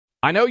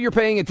I know you're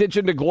paying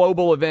attention to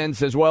global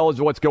events as well as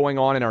what's going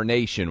on in our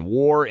nation.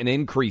 War and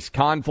increased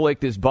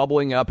conflict is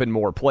bubbling up in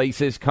more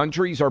places.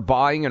 Countries are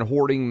buying and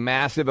hoarding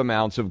massive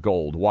amounts of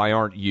gold. Why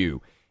aren't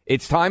you?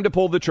 It's time to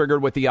pull the trigger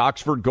with the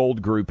Oxford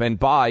Gold Group and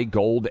buy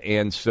gold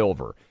and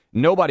silver.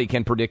 Nobody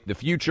can predict the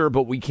future,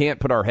 but we can't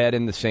put our head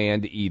in the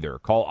sand either.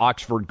 Call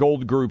Oxford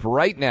Gold Group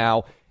right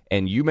now,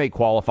 and you may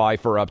qualify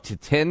for up to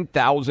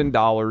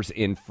 $10,000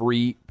 in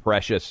free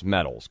precious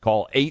metals.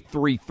 Call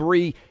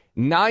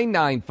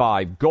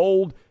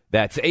 833-995-GOLD.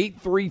 That's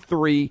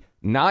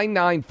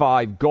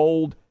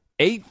 833-995-GOLD,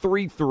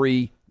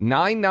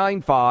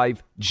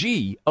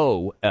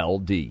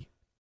 833-995-GOLD.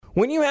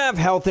 When you have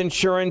health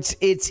insurance,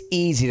 it's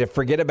easy to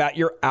forget about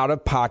your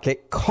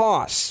out-of-pocket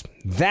costs.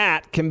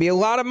 That can be a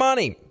lot of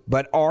money,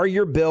 but are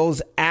your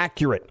bills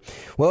accurate?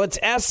 Well, it's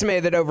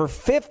estimated that over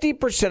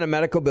 50% of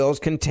medical bills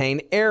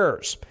contain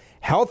errors.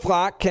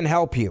 HealthLock can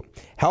help you.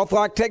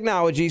 HealthLock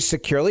technology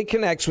securely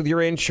connects with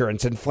your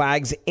insurance and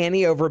flags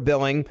any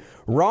overbilling,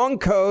 wrong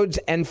codes,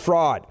 and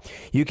fraud.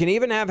 You can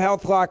even have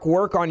HealthLock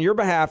work on your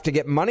behalf to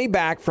get money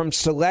back from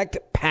select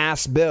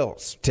past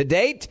bills. To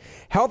date,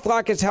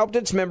 HealthLock has helped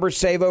its members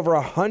save over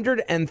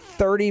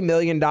 $130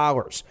 million.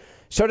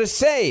 So to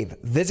save,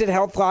 visit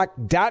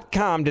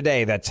healthlock.com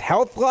today. That's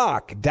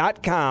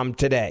healthlock.com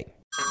today.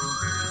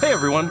 Hey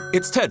everyone,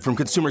 it's Ted from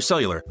Consumer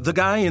Cellular, the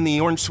guy in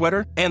the orange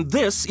sweater, and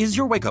this is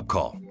your wake-up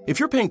call. If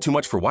you're paying too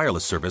much for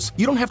wireless service,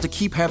 you don't have to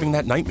keep having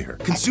that nightmare.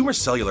 Consumer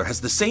Cellular has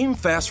the same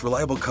fast,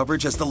 reliable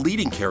coverage as the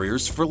leading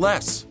carriers for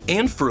less.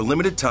 And for a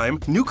limited time,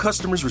 new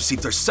customers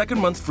receive their second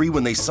month free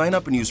when they sign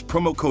up and use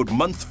promo code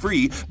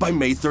MONTHFREE by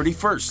May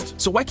 31st.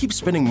 So why keep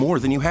spending more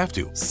than you have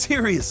to?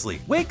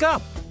 Seriously, wake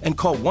up and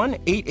call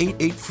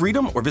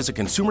 1-888-FREEDOM or visit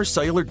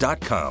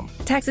consumercellular.com.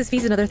 Taxes,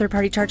 fees, and other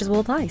third-party charges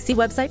will apply. See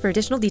website for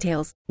additional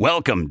details.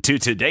 Welcome to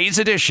today's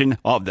edition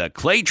of the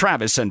Clay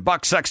Travis and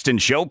Buck Sexton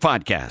Show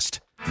podcast.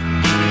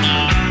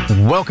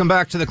 Welcome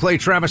back to the Clay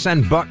Travis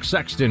and Buck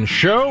Sexton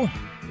Show.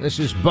 This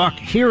is Buck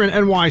here in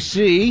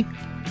NYC,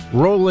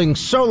 rolling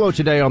solo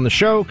today on the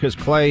show because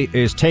Clay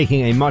is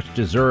taking a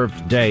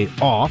much-deserved day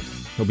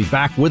off. He'll be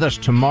back with us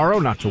tomorrow,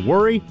 not to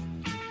worry.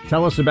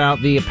 Tell us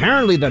about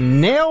apparently the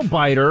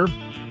nail-biter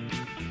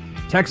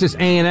Texas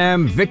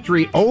A&M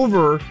victory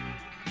over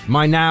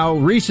my now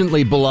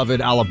recently beloved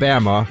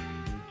Alabama,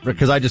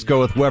 because I just go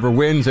with whoever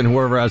wins and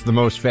whoever has the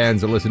most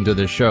fans that listen to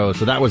this show.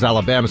 So that was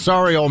Alabama.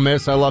 Sorry, Ole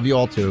Miss. I love you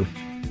all, too.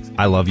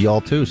 I love you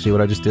all, too. See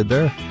what I just did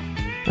there?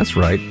 That's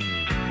right.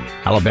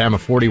 Alabama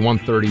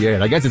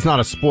 41-38. I guess it's not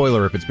a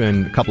spoiler if it's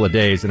been a couple of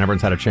days and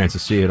everyone's had a chance to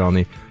see it on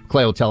the...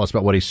 Clay will tell us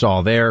about what he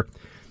saw there.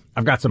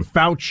 I've got some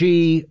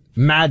Fauci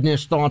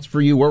madness thoughts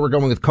for you, where we're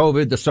going with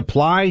COVID. The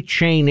supply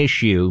chain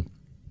issue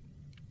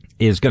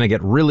is going to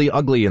get really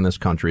ugly in this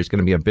country. It's going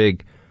to be a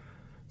big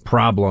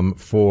problem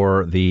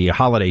for the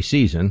holiday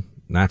season,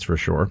 that's for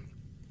sure.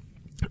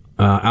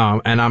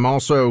 And I'm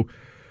also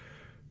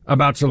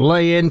about to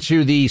lay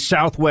into the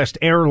Southwest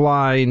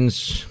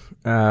Airlines,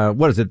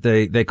 what is it?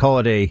 They call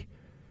it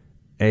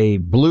a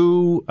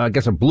blue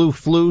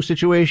flu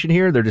situation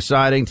here. They're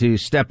deciding to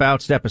step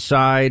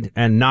aside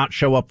and not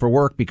show up for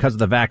work because of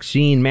the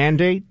vaccine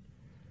mandate.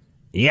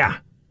 Yeah.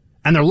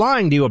 And they're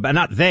lying to you about,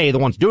 not they, the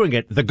ones doing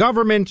it, the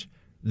government,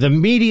 the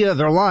media,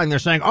 they're lying. They're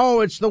saying,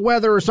 oh, it's the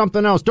weather or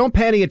something else. Don't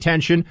pay any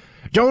attention.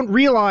 Don't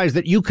realize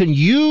that you can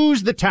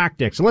use the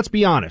tactics. Let's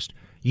be honest.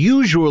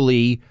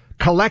 Usually,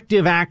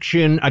 collective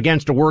action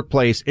against a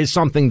workplace is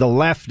something the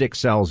left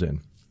excels in.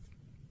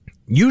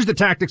 Use the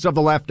tactics of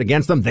the left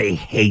against them. They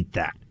hate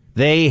that.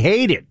 They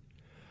hate it.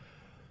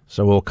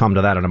 So we'll come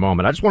to that in a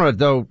moment. I just want to,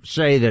 though,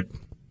 say that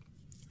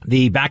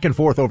the back and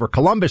forth over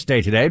Columbus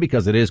Day today,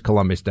 because it is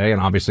Columbus Day, and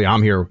obviously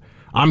I'm here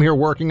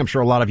working. I'm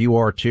sure a lot of you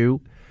are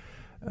too.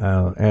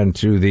 And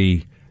to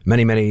the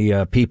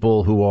many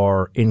people who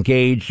are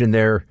engaged in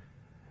their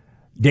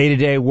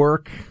day-to-day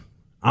work,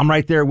 I'm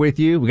right there with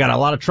you. We got a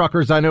lot of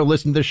truckers I know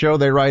listen to the show.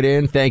 They write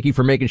in. Thank you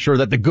for making sure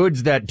that the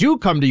goods that do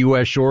come to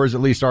U.S. shores at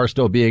least are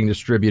still being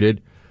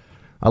distributed.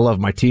 I love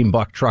my Team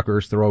Buck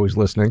truckers. They're always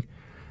listening.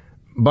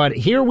 But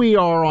here we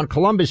are on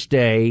Columbus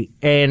Day,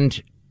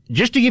 and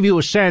just to give you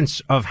a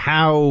sense of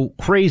how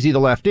crazy the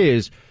left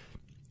is,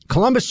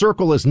 Columbus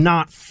Circle is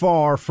not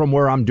far from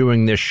where I'm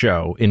doing this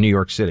show in New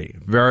York City.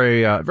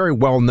 Very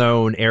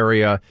well-known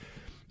area.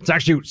 It's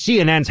actually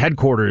CNN's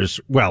headquarters.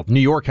 Well,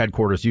 New York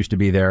headquarters used to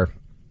be there.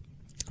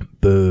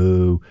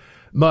 Boo.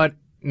 But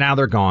now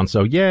they're gone,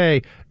 so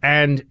yay.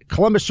 And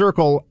Columbus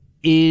Circle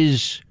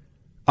is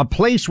a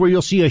place where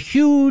you'll see a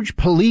huge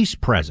police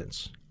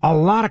presence. A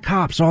lot of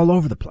cops all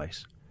over the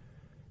place.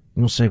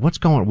 And you'll say, what's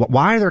going on?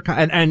 Why are there...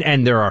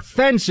 And there are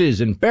fences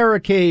and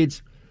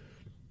barricades.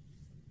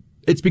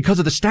 It's because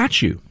of the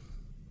statue.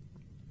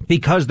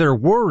 Because they're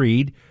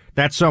worried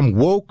that some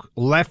woke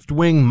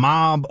left-wing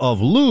mob of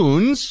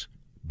loons,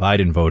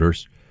 Biden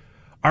voters,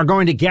 are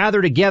going to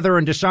gather together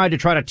and decide to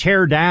try to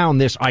tear down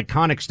this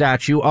iconic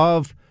statue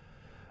of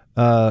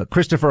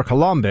Christopher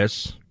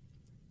Columbus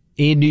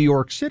in New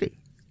York City.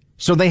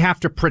 So they have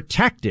to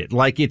protect it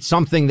like it's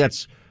something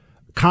that's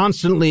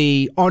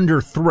constantly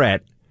under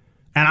threat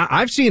And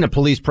I've seen a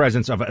police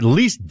presence of at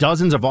least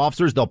dozens of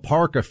officers. They'll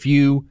park a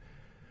few.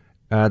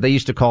 They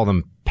used to call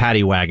them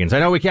paddy wagons. I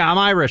know we can't. I'm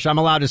Irish. I'm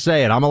allowed to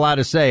say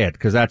it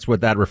because that's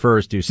what that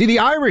refers to. See, the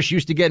Irish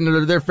used to get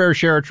into their fair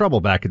share of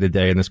trouble back in the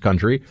day in this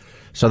country.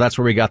 So that's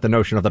where we got the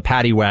notion of the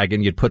paddy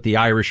wagon. You'd put the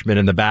Irishmen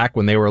in the back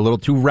when they were a little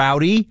too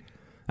rowdy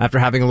after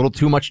having a little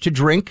too much to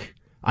drink.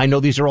 I know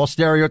these are all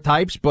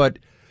stereotypes, but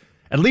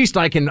at least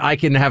I can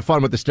have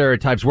fun with the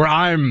stereotypes where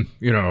I'm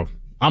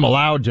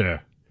allowed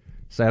to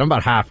say I'm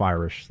about half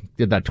Irish.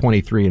 Did that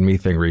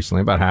 23andMe thing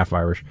recently, about half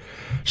Irish.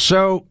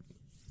 So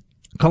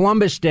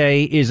Columbus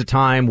Day is a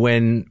time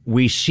when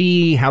we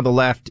see how the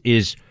left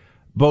is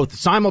both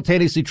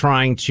simultaneously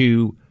trying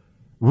to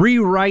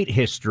rewrite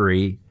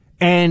history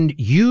and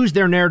use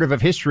their narrative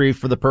of history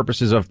for the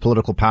purposes of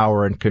political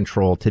power and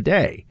control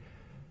today.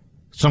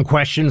 Some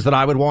questions that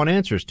I would want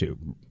answers to.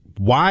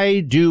 Why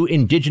do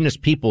Indigenous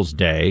Peoples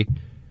Day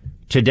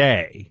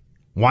today?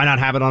 Why not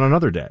have it on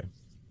another day?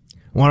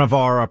 One of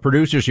our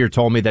producers here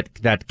told me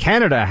that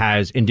Canada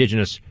has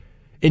Indigenous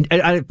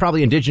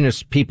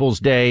Peoples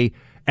Day,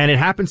 and it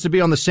happens to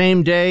be on the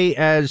same day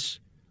as,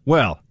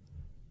 well,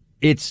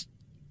 it's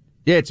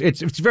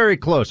very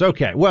close.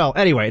 Okay. Well,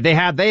 anyway, they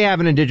have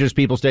an Indigenous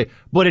Peoples Day,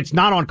 but it's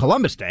not on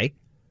Columbus Day.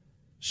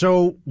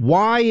 So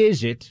why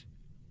is it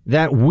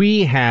that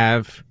we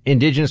have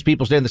Indigenous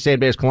Peoples Day on the same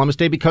day as Columbus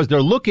Day? Because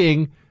they're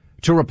looking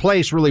to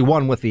replace really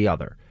one with the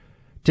other.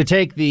 To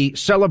take the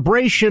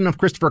celebration of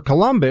Christopher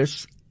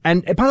Columbus,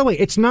 and by the way,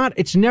 it's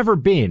never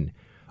been,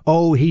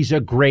 oh, he's a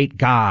great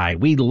guy.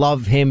 We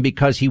love him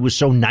because he was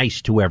so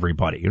nice to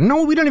everybody.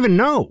 No, we don't even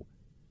know.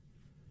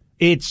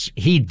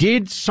 He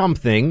did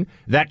something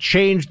that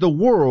changed the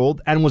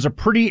world and was a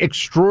pretty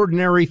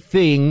extraordinary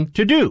thing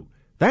to do.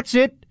 That's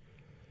it.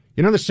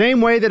 The same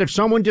way that if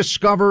someone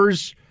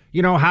discovers,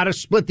 how to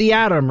split the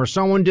atom, or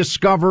someone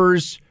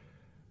discovers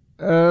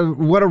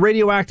what a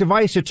radioactive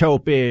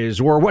isotope is,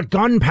 or what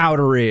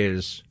gunpowder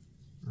is,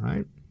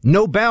 right?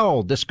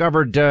 Nobel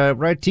discovered,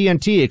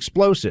 TNT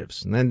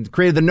explosives, and then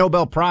created the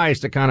Nobel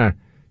Prize to kind of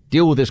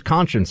deal with his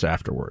conscience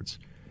afterwards.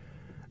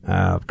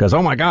 Because,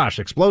 oh my gosh,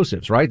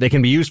 explosives, right? They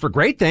can be used for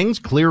great things,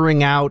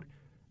 clearing out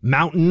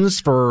mountains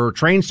for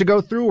trains to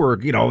go through, or,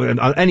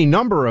 any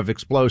number of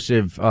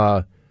explosive,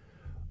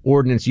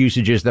 ordnance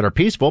usages that are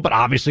peaceful, but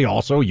obviously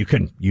also you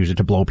can use it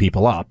to blow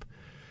people up.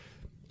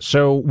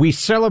 So we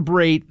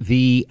celebrate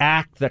the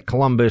act that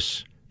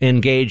Columbus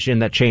engaged in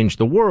that changed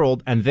the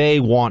world, and they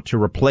want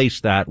to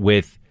replace that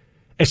with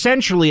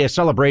essentially a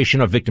celebration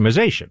of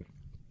victimization.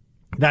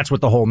 That's what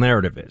the whole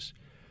narrative is.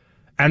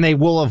 And they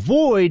will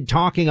avoid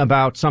talking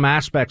about some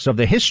aspects of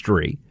the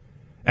history.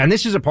 And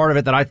this is a part of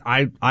it that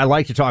I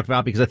like to talk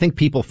about because I think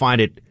people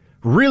find it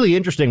really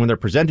interesting when they're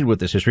presented with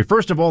this history.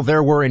 First of all,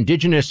 there were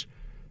indigenous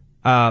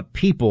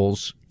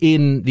peoples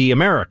in the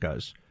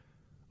Americas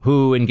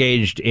who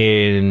engaged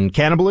in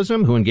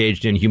cannibalism, who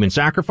engaged in human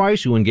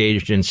sacrifice, who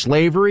engaged in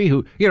slavery,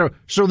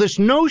 so this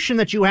notion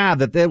that you have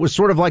that was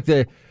sort of like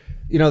the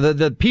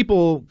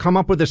people come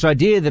up with this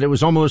idea that it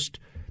was almost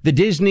the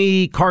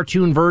Disney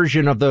cartoon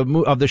version of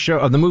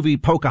the movie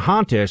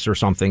Pocahontas or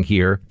something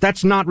here.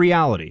 That's not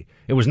reality.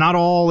 It was not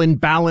all in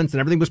balance and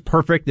everything was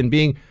perfect and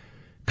being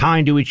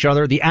kind to each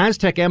other. The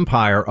Aztec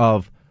Empire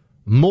of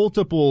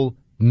multiple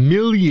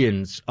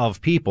millions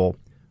of people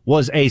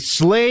was a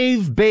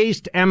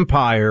slave-based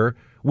empire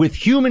with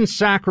human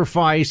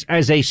sacrifice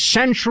as a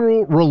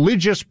central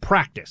religious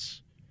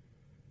practice.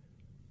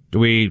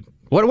 What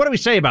do we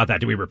say about that?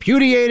 Do we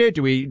repudiate it?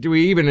 Do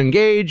we even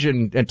engage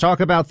and talk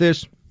about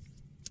this?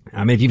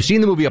 I mean, if you've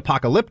seen the movie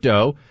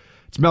Apocalypto,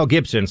 it's Mel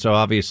Gibson, so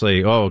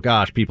obviously, oh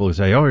gosh, people who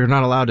say, oh, you're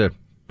not allowed to.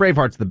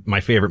 Braveheart's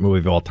my favorite movie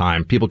of all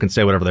time. People can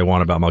say whatever they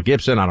want about Mel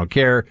Gibson. I don't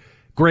care.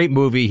 Great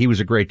movie. He was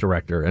a great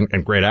director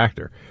and great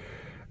actor.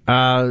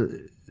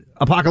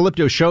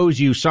 Apocalypto shows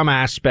you some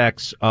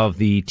aspects of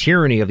the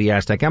tyranny of the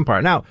Aztec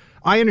Empire. Now,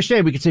 I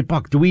understand we could say,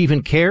 Buck, do we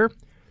even care?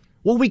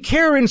 Well, we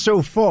care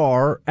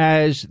insofar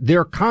as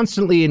they're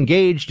constantly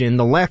engaged in,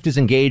 the left is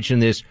engaged in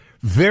this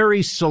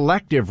very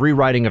selective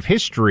rewriting of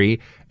history,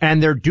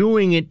 and they're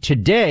doing it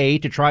today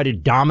to try to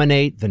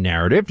dominate the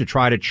narrative, to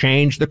try to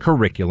change the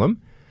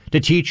curriculum, to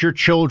teach your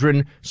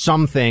children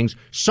some things.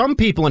 Some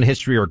people in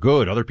history are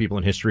good, other people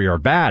in history are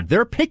bad.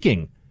 They're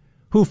picking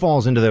who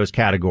falls into those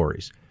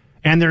categories.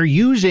 And they're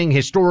using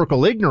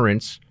historical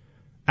ignorance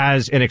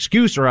as an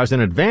excuse or as an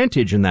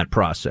advantage in that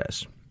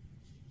process.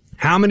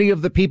 How many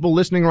of the people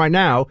listening right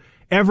now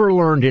ever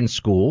learned in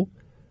school,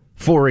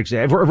 for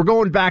example, if we're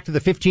going back to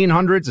the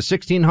 1500s, the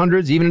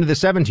 1600s, even into the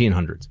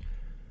 1700s,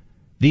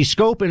 the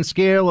scope and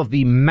scale of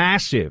the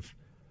massive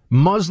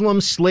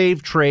Muslim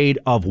slave trade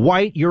of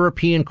white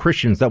European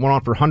Christians that went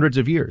on for hundreds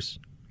of years?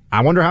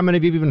 I wonder how many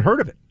of you have even heard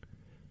of it.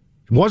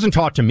 It wasn't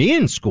taught to me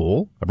in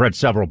school. I've read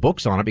several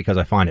books on it because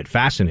I find it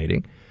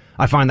fascinating.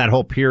 I find that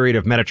whole period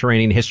of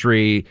Mediterranean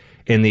history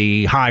in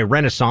the high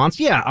Renaissance.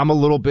 Yeah, I'm a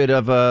little bit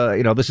of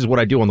this is what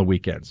I do on the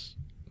weekends.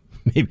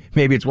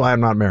 Maybe it's why I'm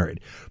not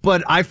married.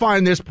 But I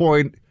find that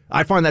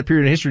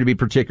period in history to be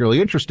particularly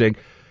interesting.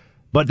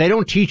 But they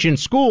don't teach in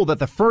school that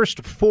the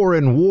first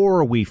foreign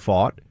war we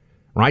fought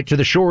right, to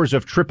the shores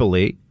of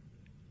Tripoli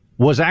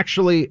was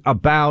actually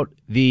about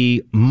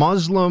the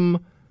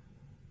Muslim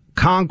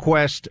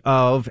conquest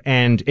of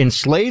and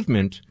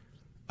enslavement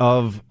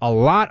of a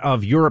lot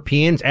of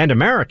Europeans and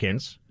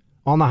Americans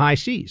on the high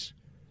seas.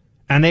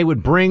 And they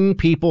would bring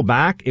people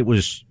back. It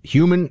was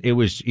human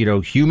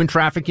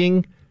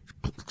trafficking,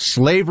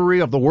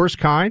 slavery of the worst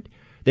kind.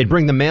 They'd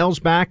bring the males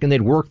back and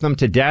they'd work them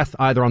to death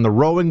either on the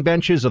rowing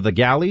benches of the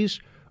galleys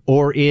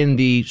or in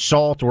the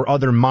salt or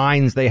other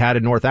mines they had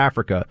in North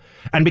Africa.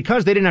 And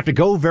because they didn't have to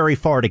go very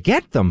far to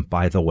get them,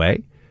 by the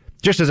way,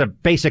 just as a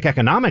basic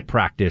economic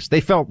practice, they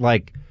felt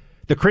like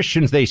the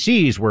Christians they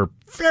seized were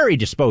very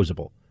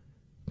disposable.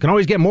 Can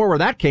always get more where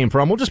that came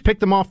from. We'll just pick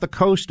them off the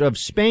coast of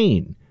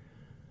Spain.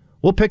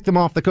 We'll pick them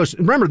off the coast.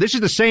 Remember, this is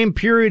the same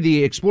period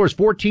the explorers,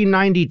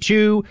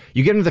 1492.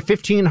 You get into the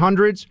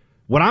 1500s.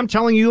 What I'm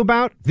telling you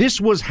about, this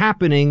was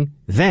happening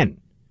then.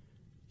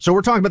 So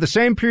we're talking about the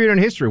same period in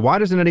history. Why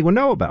doesn't anyone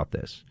know about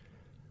this?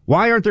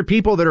 Why aren't there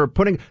people that are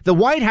putting... The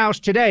White House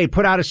today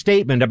put out a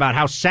statement about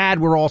how sad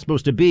we're all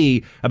supposed to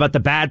be about the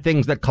bad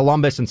things that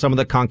Columbus and some of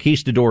the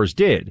conquistadors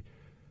did.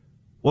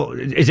 Well,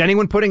 is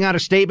anyone putting out a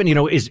statement? You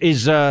know,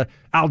 is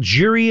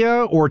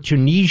Algeria or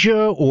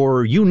Tunisia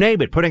or you name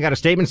it putting out a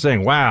statement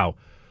saying, wow,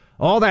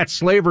 all that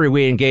slavery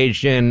we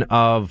engaged in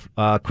of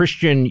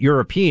Christian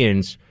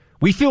Europeans,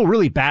 we feel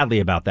really badly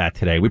about that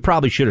today. We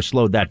probably should have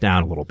slowed that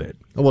down a little bit.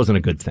 It wasn't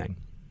a good thing.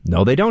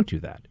 No, they don't do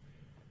that.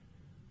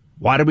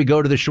 Why did we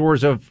go to the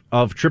shores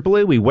of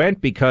Tripoli? We went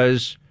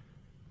because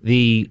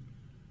the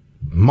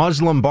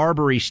Muslim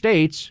Barbary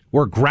states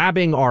were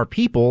grabbing our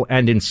people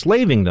and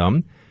enslaving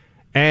them.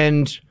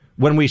 And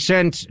when we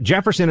sent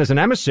Jefferson as an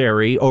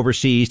emissary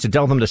overseas to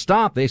tell them to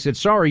stop, they said,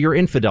 sorry, you're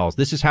infidels.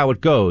 This is how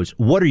it goes.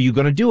 What are you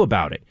going to do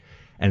about it?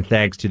 And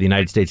thanks to the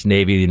United States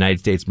Navy, the United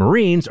States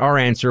Marines, our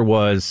answer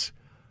was,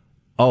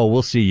 oh,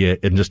 we'll see you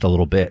in just a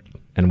little bit.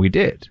 And we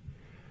did.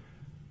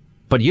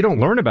 But you don't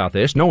learn about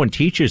this. No one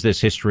teaches this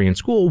history in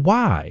school.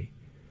 Why?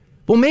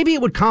 Well, maybe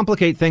it would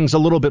complicate things a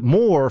little bit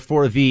more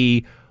for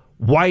the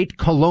white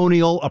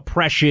colonial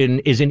oppression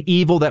is an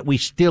evil that we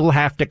still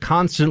have to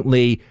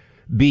constantly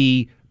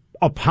be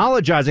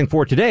apologizing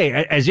for today,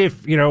 as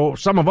if, you know,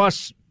 some of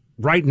us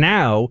right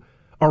now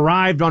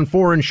arrived on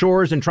foreign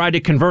shores and tried to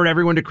convert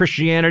everyone to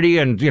Christianity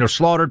and, you know,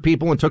 slaughtered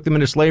people and took them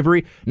into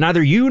slavery.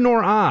 Neither you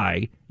nor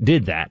I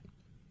did that.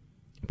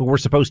 But we're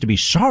supposed to be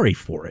sorry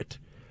for it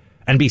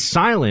and be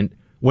silent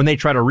when they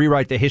try to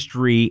rewrite the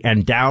history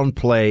and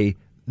downplay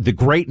the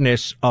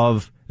greatness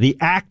of the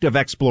act of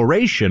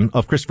exploration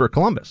of Christopher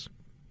Columbus.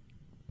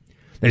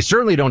 They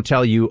certainly don't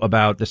tell you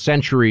about the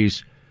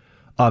centuries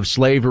of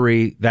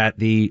slavery that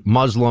the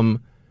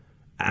Muslim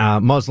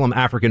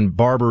African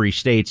Barbary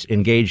states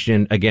engaged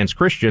in against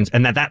Christians,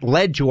 and that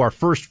led to our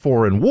first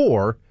foreign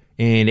war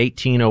in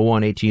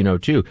 1801,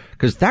 1802,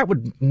 because that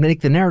would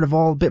make the narrative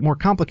all a bit more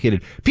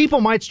complicated.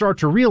 People might start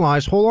to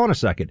realize, hold on a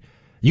second,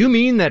 you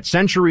mean that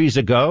centuries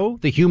ago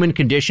the human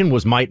condition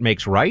was might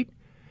makes right?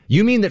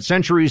 You mean that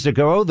centuries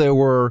ago there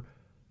were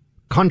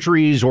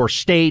countries or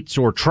states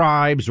or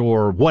tribes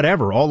or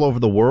whatever all over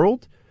the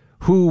world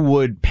who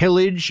would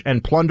pillage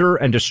and plunder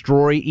and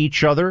destroy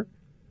each other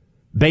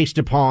based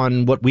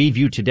upon what we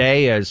view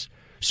today as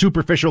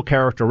superficial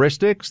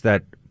characteristics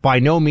that by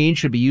no means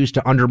should be used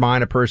to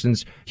undermine a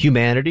person's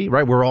humanity,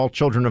 right? We're all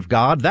children of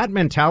God. That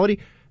mentality,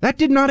 that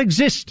did not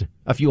exist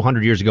a few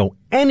hundred years ago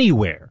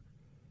anywhere.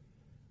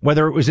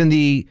 Whether it was in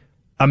the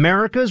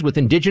Americas with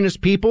indigenous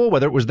people,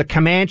 whether it was the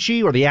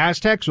Comanche or the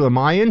Aztecs or the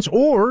Mayans,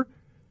 or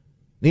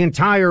the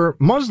entire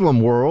Muslim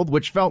world,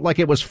 which felt like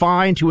it was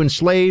fine to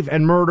enslave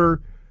and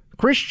murder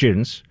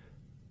Christians.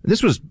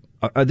 This was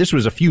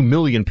a few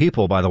million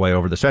people, by the way,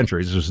 over the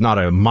centuries. This was not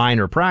a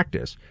minor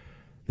practice.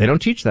 They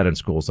don't teach that in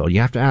schools, though. You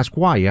have to ask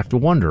why. You have to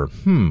wonder,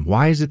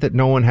 why is it that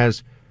no one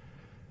has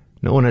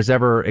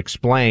ever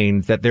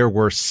explained that there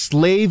were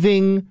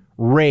slaving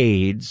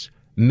raids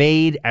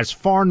made as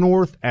far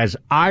north as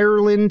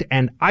Ireland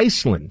and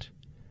Iceland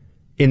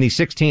in the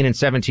 16 and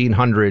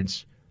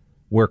 1700s,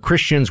 where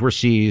Christians were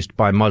seized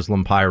by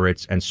Muslim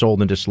pirates and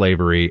sold into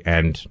slavery,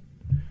 and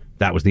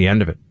that was the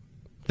end of it.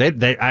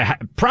 I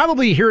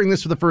probably hearing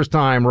this for the first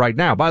time right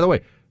now. By the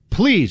way,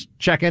 please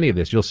check any of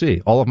this. You'll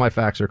see all of my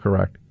facts are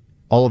correct.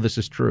 All of this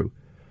is true.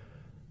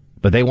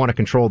 But they want to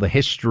control the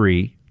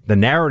history, the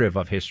narrative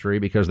of history,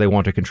 because they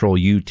want to control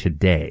you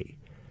today.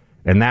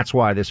 And that's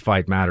why this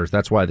fight matters.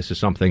 That's why this is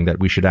something that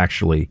we should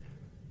actually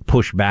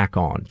push back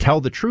on,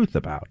 tell the truth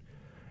about.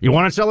 You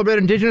want to celebrate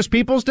Indigenous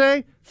Peoples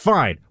Day?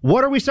 Fine.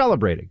 What are we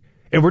celebrating?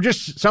 If we're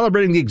just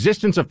celebrating the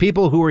existence of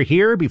people who were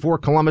here before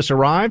Columbus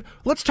arrived,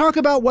 let's talk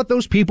about what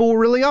those people were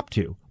really up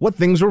to, what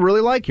things were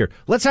really like here.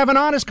 Let's have an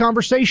honest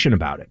conversation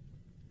about it.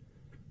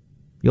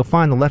 You'll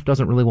find the left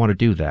doesn't really want to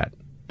do that.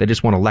 They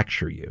just want to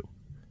lecture you.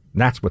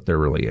 That's what they're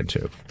really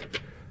into.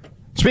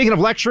 Speaking of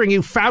lecturing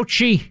you,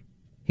 Fauci,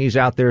 he's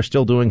out there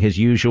still doing his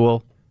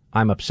usual.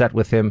 I'm upset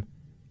with him,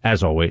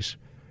 as always.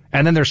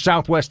 And then there's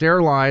Southwest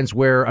Airlines,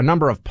 where a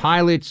number of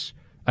pilots,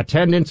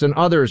 attendants, and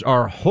others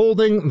are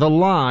holding the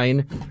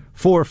line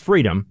for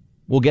freedom.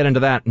 We'll get into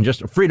that and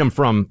just freedom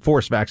from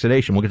forced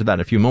vaccination. We'll get to that in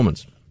a few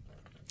moments.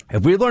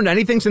 If we learned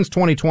anything since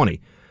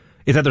 2020,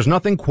 it's that there's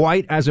nothing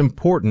quite as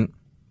important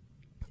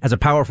as a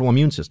powerful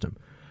immune system.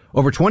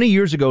 Over 20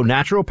 years ago,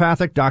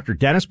 naturopathic Dr.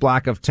 Dennis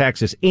Black of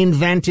Texas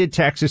invented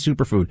Texas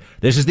Superfood.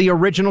 This is the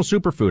original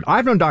superfood.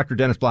 I've known Dr.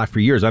 Dennis Black for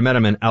years. I met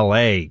him in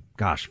L.A.,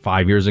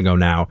 5 years ago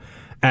now.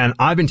 And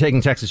I've been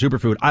taking Texas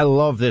Superfood. I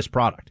love this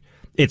product.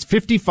 It's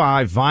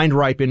 55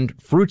 vine-ripened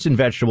fruits and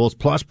vegetables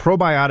plus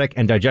probiotic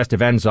and digestive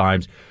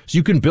enzymes so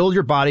you can build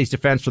your body's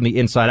defense from the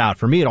inside out.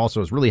 For me, it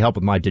also has really helped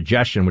with my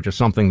digestion, which is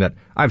something that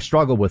I've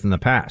struggled with in the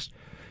past.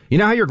 You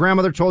know how your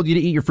grandmother told you to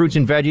eat your fruits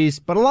and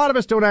veggies, but a lot of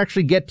us don't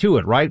actually get to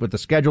it, right? With the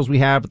schedules we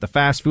have, with the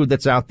fast food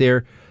that's out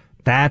there.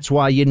 That's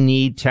why you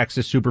need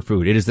Texas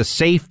Superfood. It is the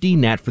safety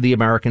net for the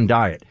American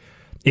diet.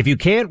 If you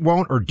can't,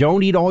 won't, or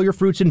don't eat all your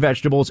fruits and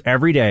vegetables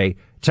every day,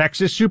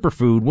 Texas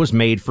Superfood was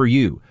made for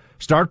you.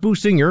 Start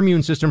boosting your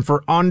immune system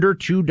for under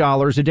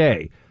 $2 a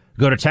day.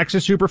 Go to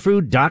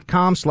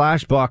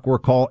TexasSuperfood.com/Buck or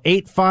call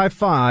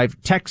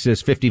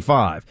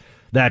 855-TEXAS-55.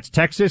 That's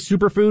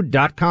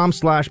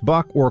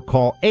TexasSuperfood.com/Buck or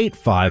call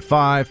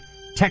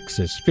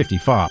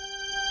 855-TEXAS-55.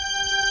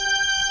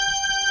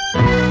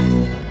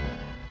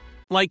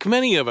 Like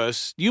many of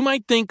us, you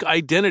might think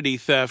identity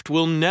theft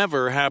will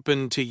never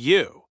happen to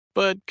you.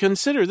 But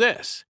consider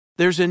this.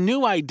 There's a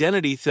new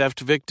identity theft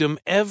victim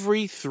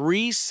every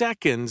 3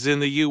 seconds in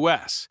the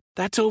U.S.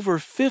 That's over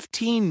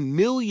 15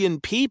 million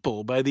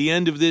people by the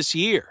end of this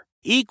year,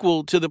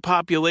 equal to the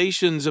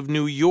populations of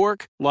New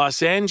York,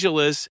 Los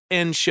Angeles,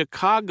 and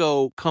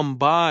Chicago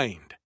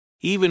combined.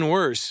 Even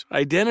worse,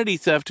 identity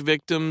theft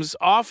victims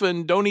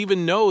often don't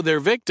even know they're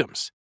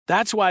victims.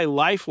 That's why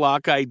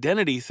LifeLock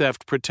Identity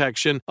Theft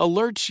Protection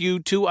alerts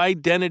you to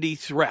identity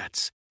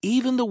threats,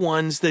 even the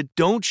ones that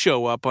don't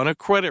show up on a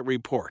credit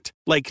report,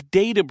 like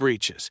data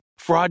breaches,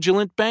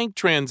 fraudulent bank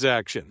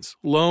transactions,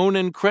 loan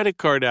and credit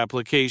card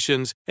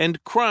applications,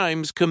 and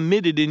crimes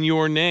committed in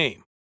your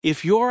name.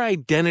 If your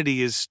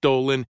identity is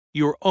stolen,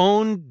 your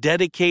own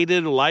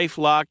dedicated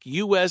LifeLock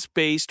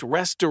U.S.-based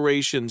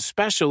restoration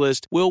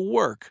specialist will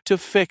work to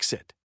fix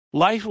it.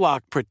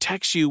 LifeLock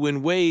protects you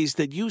in ways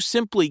that you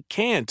simply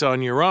can't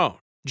on your own.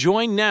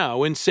 Join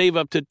now and save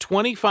up to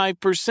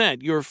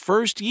 25% your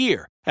first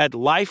year at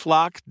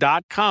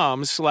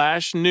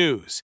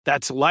LifeLock.com/news.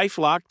 That's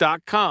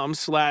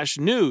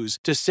LifeLock.com/news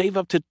to save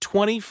up to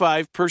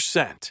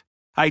 25%.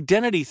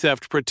 Identity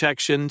theft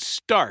protection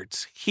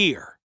starts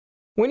here.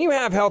 When you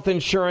have health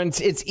insurance,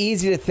 it's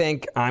easy to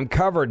think, I'm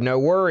covered, no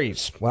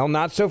worries. Well,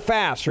 not so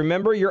fast.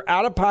 Remember, your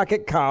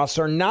out-of-pocket costs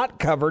are not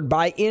covered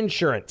by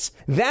insurance.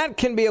 That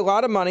can be a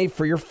lot of money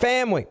for your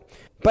family.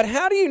 But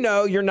how do you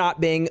know you're not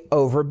being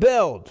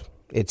overbilled?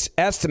 It's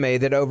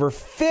estimated that over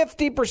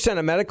 50%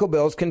 of medical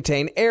bills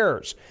contain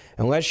errors.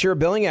 Unless you're a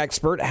billing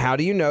expert, how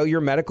do you know your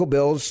medical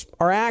bills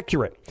are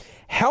accurate?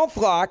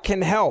 HealthLock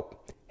can help.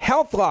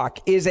 HealthLock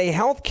is a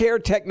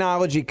healthcare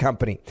technology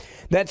company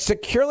that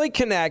securely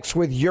connects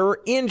with your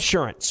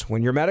insurance.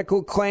 When your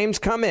medical claims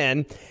come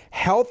in,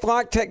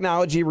 HealthLock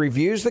technology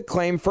reviews the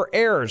claim for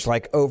errors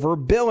like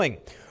overbilling,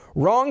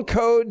 wrong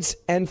codes,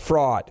 and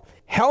fraud.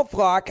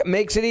 HealthLock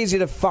makes it easy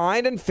to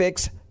find and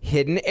fix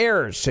hidden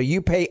errors, so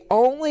you pay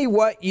only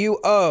what you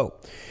owe.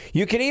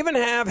 You can even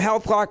have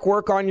HealthLock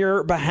work on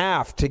your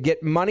behalf to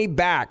get money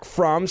back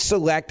from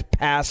select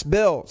past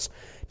bills.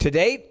 To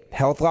date,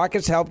 HealthLock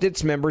has helped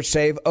its members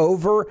save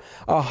over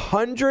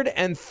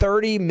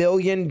 $130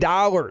 million.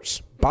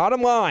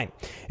 Bottom line,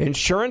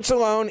 insurance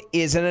alone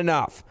isn't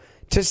enough.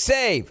 To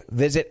save,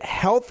 visit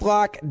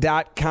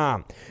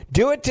healthlock.com.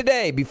 Do it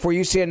today before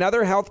you see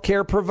another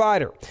healthcare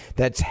provider.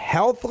 That's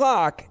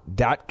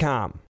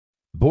healthlock.com.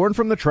 Born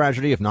from the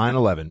tragedy of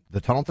 9/11,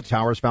 the Tunnel to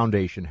Towers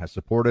Foundation has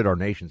supported our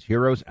nation's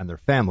heroes and their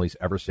families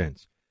ever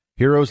since.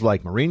 Heroes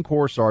like Marine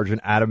Corps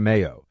Sergeant Adam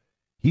Mayo.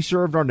 He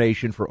served our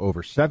nation for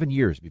over 7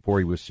 years before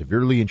he was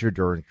severely injured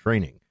during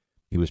training.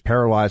 He was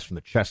paralyzed from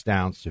the chest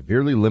down,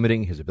 severely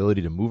limiting his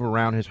ability to move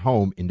around his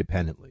home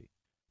independently.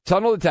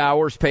 Tunnel to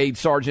Towers paid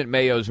Sergeant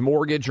Mayo's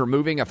mortgage,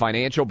 removing a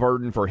financial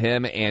burden for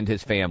him and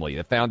his family.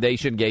 The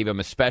foundation gave him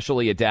a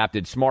specially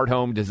adapted smart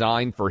home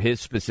designed for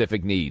his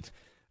specific needs.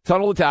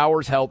 Tunnel to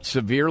Towers helped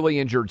severely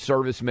injured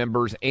service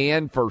members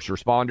and first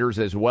responders,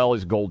 as well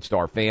as Gold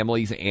Star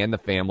families and the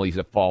families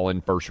of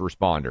fallen first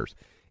responders.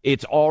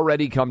 It's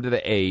already come to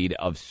the aid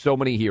of so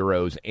many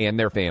heroes and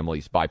their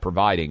families by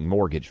providing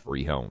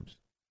mortgage-free homes.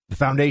 The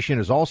foundation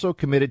is also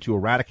committed to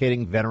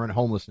eradicating veteran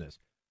homelessness.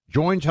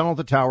 Join Tunnel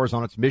to Towers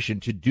on its mission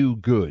to do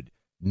good.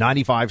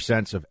 95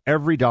 cents of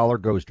every dollar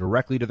goes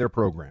directly to their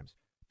programs.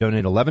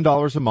 Donate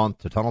 $11 a month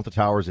to Tunnel to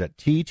Towers at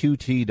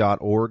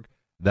T2T.org.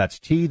 That's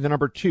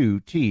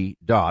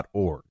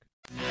T2T.org.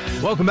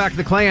 Welcome back to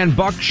the Clay and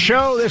Buck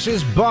Show. This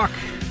is Buck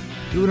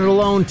doing it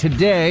alone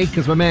today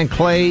because my man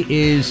Clay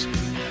is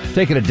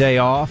taking a day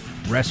off,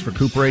 rest,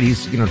 recuperate.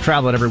 He's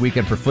traveling every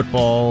weekend for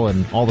football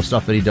and all the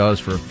stuff that he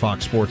does for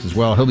Fox Sports as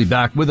well. He'll be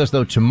back with us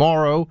though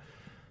tomorrow.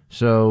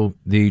 So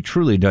the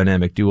truly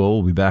dynamic duo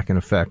will be back in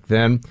effect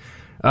then.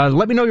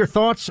 Let me know your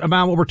thoughts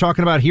about what we're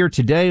talking about here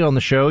today on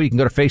the show. You can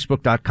go to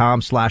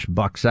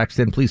facebook.com/Buck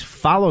Sexton. Please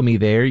follow me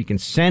there. You can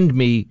send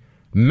me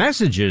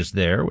messages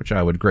there, which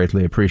I would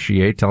greatly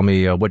appreciate. Tell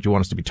me what you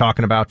want us to be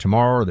talking about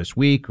tomorrow or this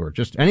week, or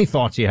just any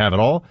thoughts you have at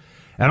all.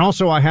 And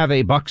also, I have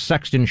a Buck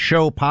Sexton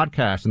Show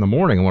podcast in the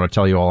morning I want to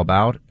tell you all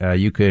about.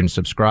 You can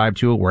subscribe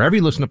to it wherever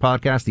you listen to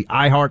podcasts. The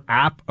iHeart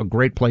app, a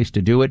great place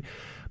to do it.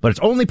 But it's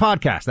only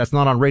podcast. That's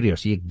not on radio.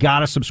 So you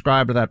got to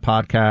subscribe to that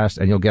podcast,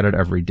 and you'll get it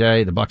every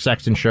day. The Buck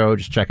Sexton Show,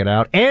 just check it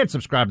out. And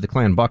subscribe to the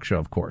Clay and Buck Show,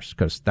 of course,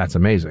 because that's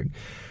amazing.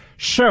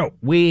 So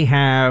we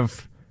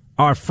have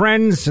our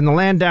friends in the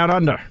land down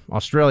under,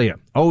 Australia,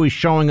 always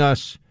showing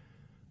us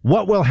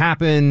what will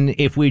happen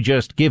if we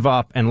just give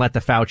up and let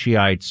the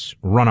Fauciites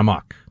run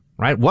amok,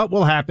 right? What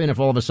will happen if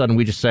all of a sudden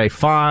we just say,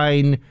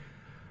 fine,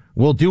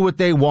 we'll do what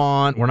they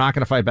want, we're not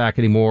going to fight back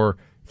anymore.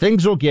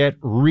 Things will get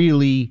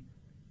really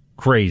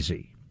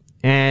crazy.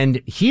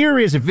 And here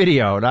is a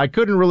video, and I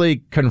couldn't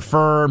really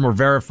confirm or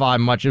verify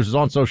much. It was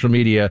on social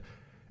media.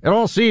 It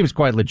all seems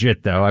quite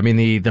legit, though. I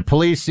mean, the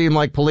police seem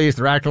like police.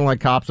 They're acting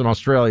like cops in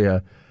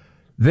Australia.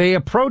 They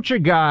approach a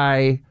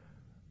guy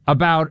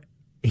about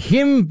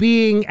him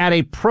being at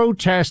a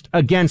protest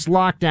against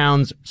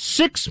lockdowns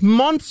 6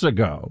 months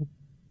ago.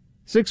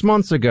 6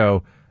 months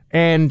ago.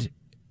 And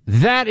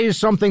that is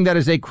something that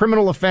is a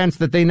criminal offense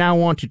that they now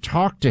want to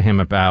talk to him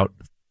about.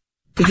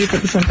 Did you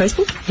put this on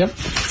Facebook? Yep.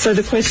 So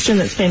the question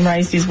that's been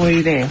raised is, were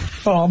you there? Is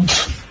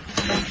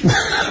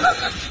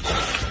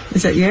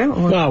that yeah?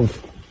 Or Well,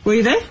 were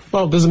you there?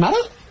 well, does it matter?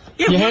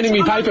 Yeah, You're handing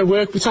me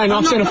paperwork saying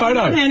I've sent a photo.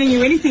 I'm not handing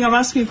you anything. I'm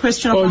asking you a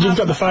question. Well, you've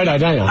got the photo,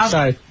 don't you?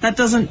 So that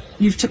doesn't.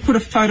 You've put a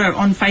photo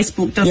on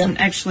Facebook doesn't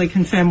actually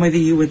confirm whether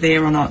you were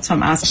there or not. So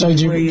I'm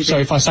asking. Were you so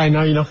there? if I say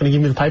no, you're not going to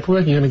give me the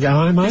paperwork. You're going to go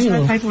home, mate.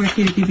 There's no paperwork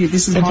here to give you.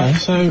 This is my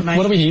So information.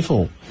 what are we here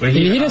for? Are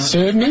you here to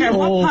serve me? Okay, or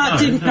what part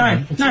didn't?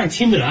 No.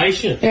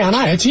 Intimidation. Yeah, I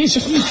know. It's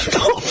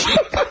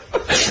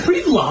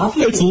Pretty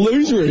laughing. It's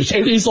loserish.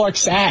 It is like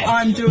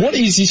sad. What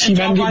is this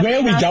humanity? Where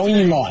are we going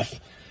in life?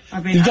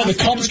 You've got the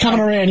cops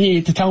coming around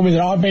here to tell me that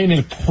I've been in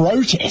a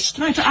protest.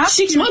 No, to ask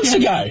 6 months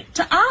ago.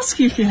 To ask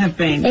you if you have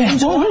been. Yeah,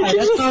 how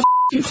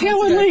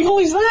illegal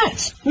is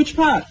that? Which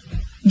part?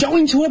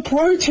 Going to a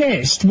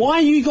protest. Why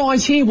are you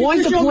guys here? Why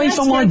is the police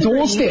on my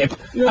doorstep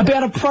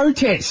about a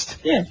protest?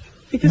 Yeah.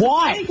 Because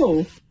why? It's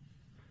illegal.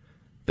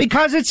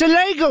 Because it's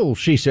illegal,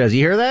 she says.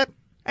 You hear that?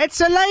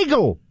 It's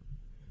illegal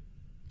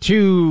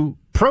to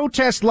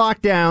protest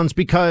lockdowns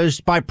because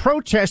by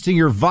protesting,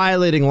 you're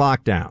violating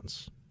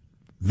lockdowns.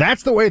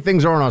 That's the way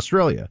things are in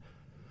Australia.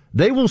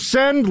 They will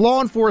send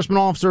law enforcement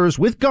officers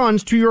with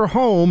guns to your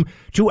home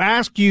to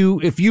ask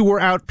you if you were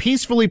out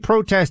peacefully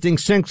protesting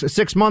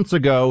 6 months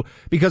ago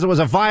because it was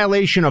a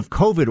violation of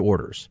COVID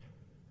orders.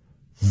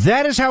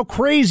 That is how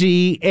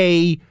crazy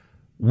a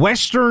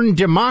Western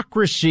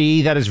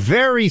democracy that is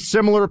very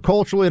similar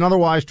culturally and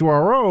otherwise to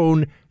our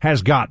own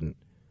has gotten.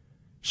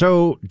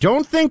 So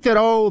don't think that,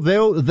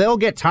 they'll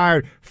get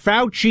tired.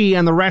 Fauci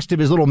and the rest of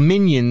his little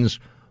minions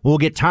will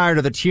get tired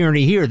of the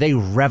tyranny here. They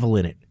revel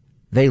in it.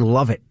 They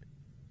love it.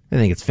 They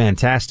think it's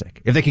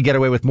fantastic. If they could get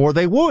away with more,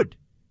 they would.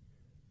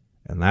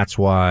 And that's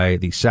why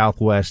the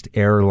Southwest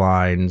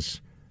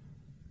Airlines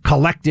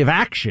collective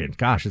action,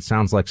 gosh, it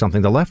sounds like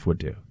something the left would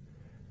do.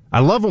 I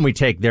love when we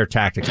take their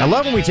tactics. I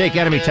love when we take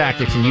enemy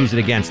tactics and use it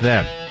against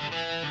them.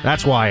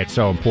 That's why it's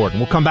so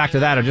important. We'll come back to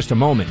that in just a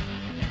moment.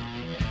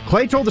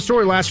 Clay told the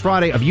story last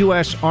Friday of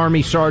U.S.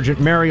 Army Sergeant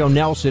Mario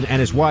Nelson and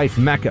his wife,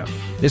 Mecca.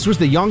 This was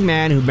the young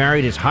man who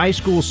married his high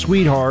school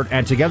sweetheart,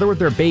 and together with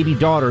their baby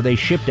daughter, they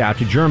shipped out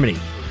to Germany.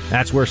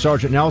 That's where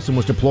Sergeant Nelson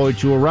was deployed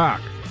to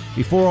Iraq.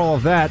 Before all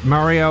of that,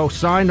 Mario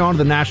signed on to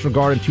the National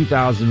Guard in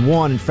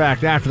 2001. In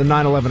fact, after the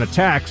 9/11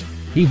 attacks,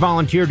 he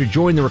volunteered to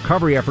join the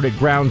recovery effort at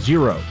Ground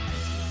Zero.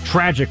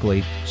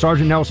 Tragically,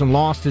 Sergeant Nelson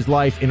lost his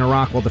life in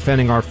Iraq while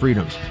defending our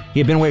freedoms. He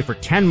had been away for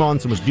 10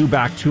 months and was due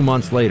back 2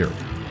 months later.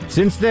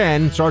 Since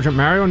then, Sergeant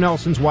Mario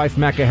Nelson's wife,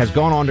 Mecca, has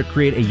gone on to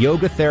create a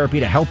yoga therapy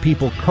to help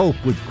people cope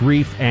with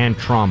grief and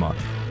trauma.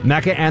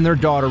 Mecca and their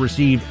daughter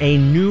received a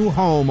new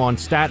home on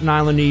Staten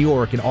Island, New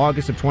York in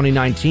August of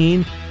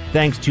 2019,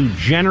 thanks to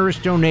generous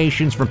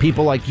donations from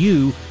people like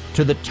you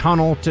to the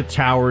Tunnel to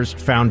Towers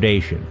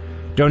Foundation.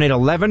 Donate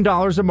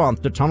 $11 a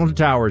month to Tunnel to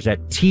Towers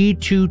at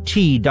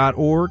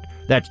T2T.org.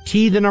 That's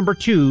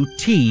T2T.org.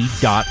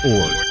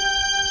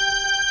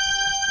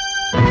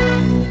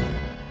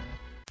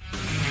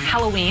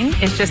 Halloween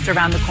is just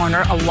around the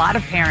corner. A lot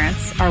of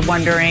parents are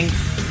wondering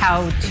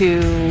how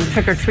to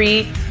trick or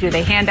treat. Do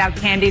they hand out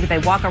candy? Do they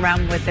walk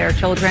around with their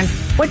children?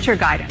 What's your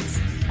guidance?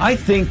 I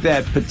think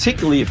that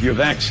particularly if you're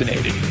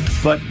vaccinated,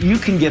 but you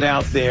can get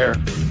out there.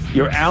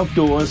 You're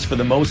outdoors for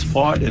the most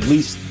part, at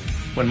least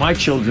when my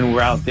children were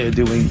out there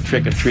doing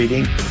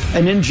trick-or-treating,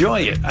 and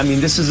enjoy it. I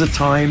mean, this is a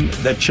time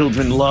that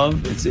children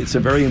love. It's a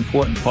very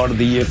important part of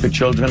the year for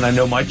children. I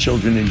know my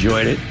children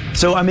enjoyed it.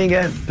 So, I mean,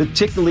 again,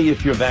 particularly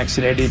if you're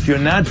vaccinated. If you're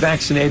not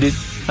vaccinated,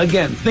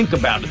 again, think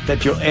about it,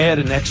 that you'll add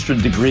an extra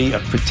degree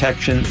of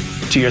protection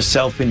to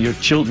yourself and your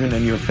children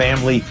and your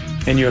family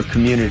and your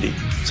community.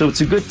 So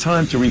it's a good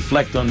time to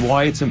reflect on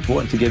why it's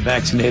important to get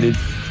vaccinated.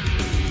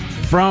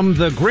 From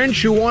the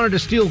Grinch who wanted to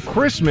steal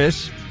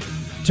Christmas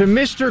to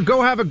Mr.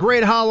 Go Have a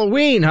Great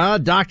Halloween, huh?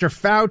 Dr.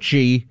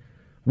 Fauci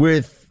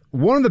with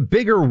one of the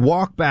bigger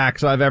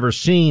walkbacks I've ever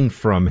seen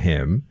from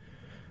him.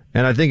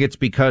 And I think it's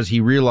because he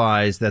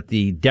realized that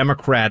the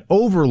Democrat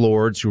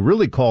overlords who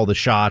really call the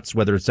shots,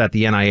 whether it's at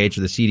the NIH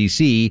or the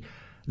CDC,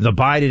 the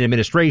Biden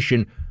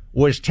administration,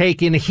 was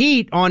taking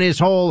heat on his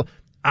whole,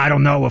 I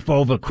don't know if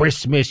over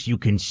Christmas you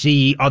can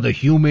see other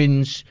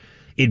humans.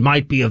 It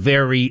might be a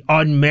very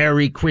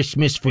unmerry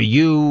Christmas for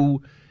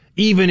you.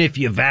 Even if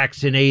you're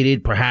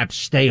vaccinated, perhaps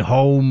stay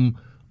home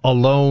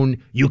alone.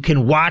 You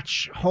can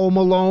watch Home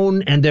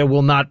Alone and there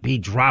will not be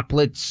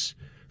droplets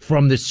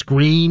from the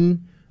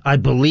screen. I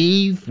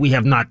believe we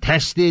have not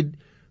tested,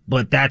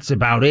 but that's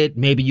about it.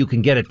 Maybe you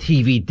can get a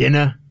TV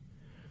dinner.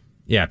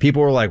 Yeah,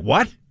 people were like,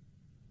 what?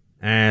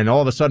 And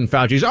all of a sudden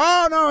Fauci's,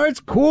 oh, no, it's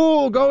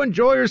cool. Go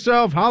enjoy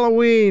yourself.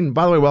 Halloween.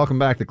 By the way, welcome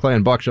back to Clay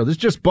and Buck Show. This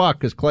is just Buck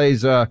because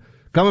Clay's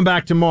coming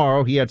back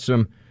tomorrow. He had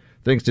some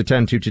things to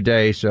tend to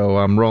today, so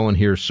I'm rolling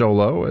here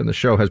solo, and the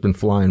show has been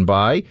flying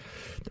by.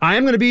 I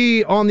am going to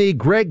be on the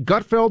Greg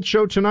Gutfeld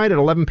show tonight at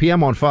 11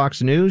 p.m. on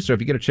Fox News, so if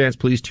you get a chance,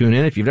 please tune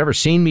in. If you've never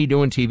seen me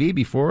doing TV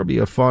before, it'll be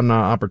a fun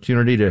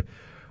opportunity to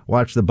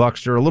watch the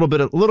Buckster. A little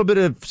bit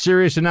of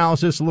serious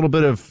analysis, a little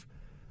bit of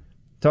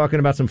talking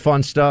about some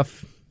fun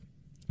stuff.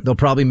 They'll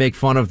probably make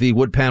fun of the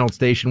wood-paneled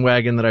station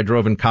wagon that I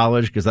drove in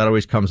college, because that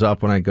always comes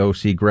up when I go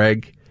see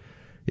Greg.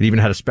 It even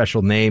had a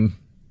special name.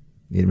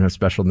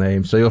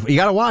 So you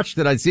got to watch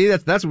that. I see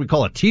that's what we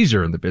call a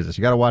teaser in the business.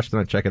 You got to watch that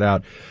and check it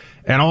out.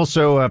 And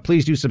also,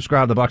 please do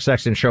subscribe to the Buck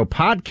Sexton Show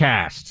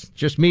podcast.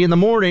 Just me in the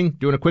morning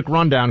doing a quick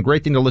rundown.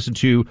 Great thing to listen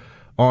to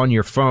on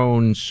your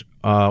phones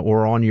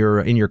or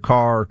in your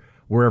car,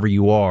 wherever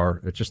you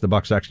are. It's just the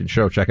Buck Sexton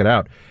Show. Check it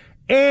out.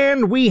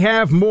 And we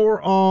have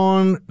more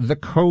on the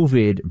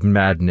COVID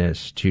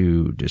madness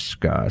to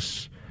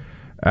discuss.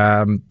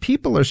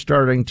 People are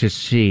starting to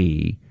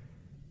see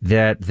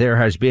that there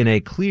has been a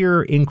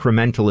clear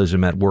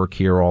incrementalism at work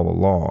here all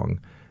along.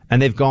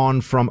 And they've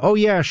gone from, oh,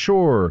 yeah,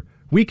 sure,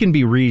 we can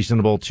be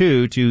reasonable,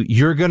 too, to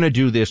you're going to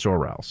do this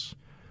or else.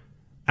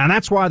 And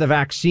that's why the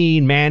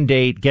vaccine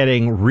mandate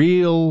getting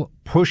real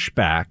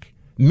pushback,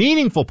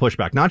 meaningful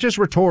pushback, not just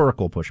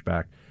rhetorical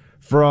pushback,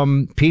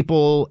 from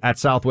people at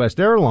Southwest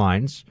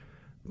Airlines,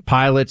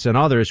 pilots and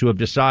others who have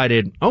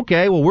decided,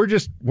 okay, well,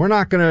 we're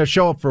not going to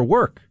show up for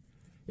work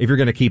if you're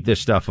going to keep this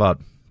stuff up.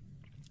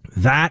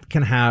 That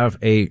can have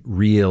a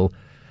real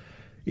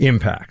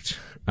impact.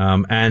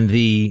 And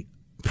the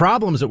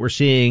problems that we're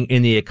seeing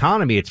in the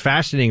economy, it's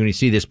fascinating when you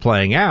see this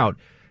playing out,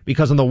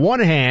 because on the one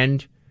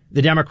hand,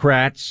 the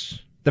Democrats,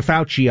 the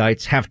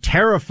Fauciites, have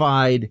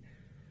terrified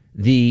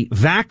the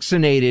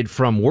vaccinated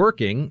from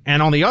working.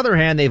 And on the other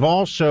hand, they've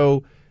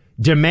also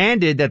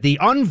demanded that the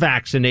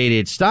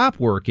unvaccinated stop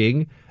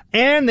working.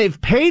 And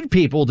they've paid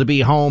people to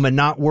be home and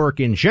not work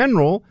in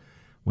general.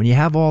 When you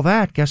have all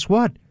that, guess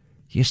what?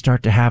 You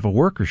start to have a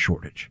worker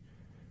shortage.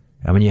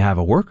 And when you have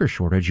a worker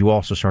shortage, you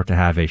also start to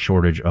have a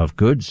shortage of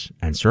goods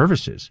and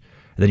services.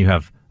 And then you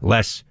have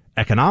less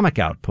economic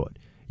output.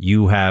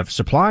 You have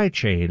supply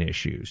chain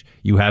issues.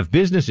 You have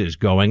businesses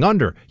going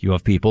under. You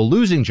have people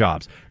losing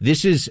jobs.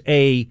 This is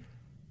a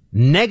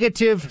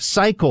negative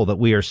cycle that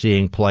we are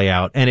seeing play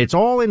out, and it's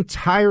all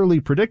entirely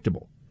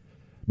predictable.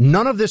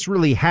 None of this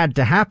really had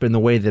to happen the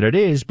way that it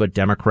is, but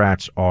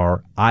Democrats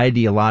are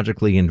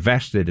ideologically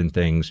invested in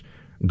things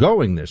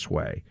going this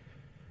way.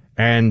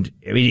 And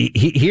I mean,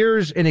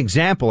 here's an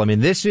example. I mean,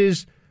 this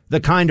is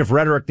the kind of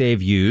rhetoric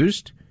they've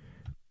used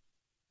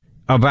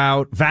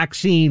about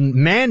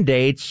vaccine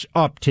mandates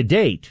up to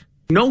date.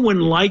 No one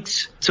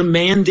likes to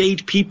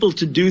mandate people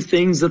to do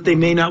things that they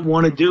may not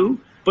want to do.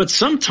 But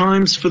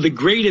sometimes for the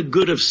greater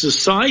good of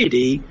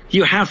society,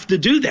 you have to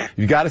do that.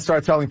 You got to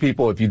start telling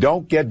people if you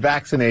don't get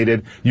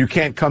vaccinated, you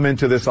can't come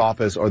into this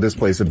office or this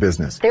place of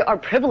business. There are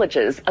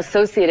privileges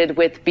associated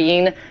with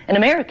being an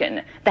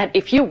American, that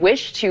if you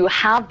wish to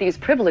have these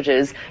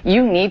privileges,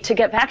 you need to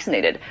get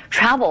vaccinated.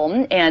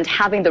 Travel and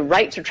having the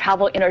right to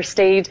travel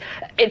interstate,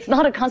 it's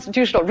not a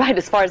constitutional right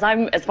as far as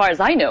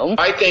I know.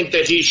 I think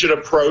that he should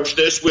approach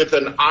this with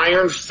an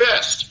iron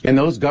fist. And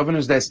those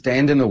governors that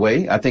stand in the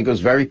way, I think it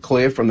was very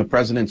clear from the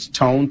president's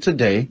tone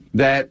today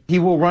that he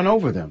will run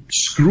over them.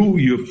 Screw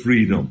your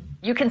freedom.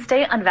 You can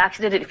stay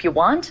unvaccinated if you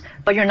want,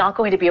 but you're not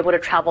going to be able to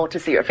travel to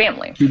see your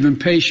family. We've been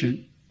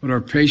patient, but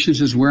our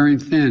patience is wearing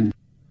thin.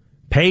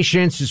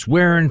 Patience is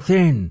wearing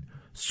thin.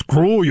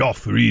 Screw your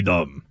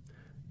freedom.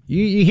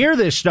 You hear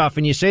this stuff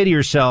and you say to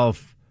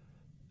yourself,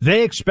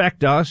 they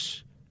expect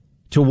us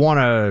to want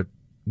to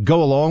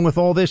go along with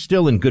all this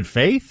still in good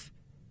faith?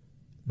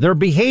 Their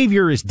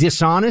behavior is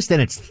dishonest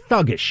and it's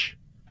thuggish.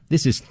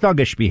 This is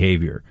thuggish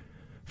behavior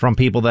from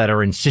people that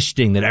are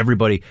insisting that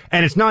everybody,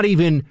 and it's not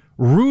even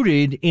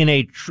rooted in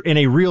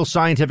a real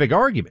scientific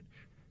argument.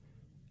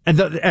 And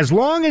as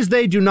long as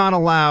they do not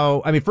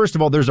allow, I mean, first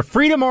of all, there's a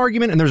freedom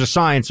argument and there's a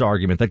science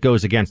argument that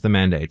goes against the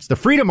mandates. The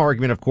freedom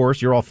argument, of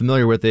course, you're all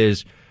familiar with,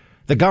 is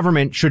the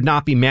government should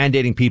not be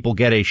mandating people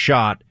get a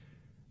shot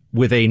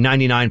with a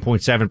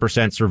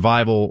 99.7%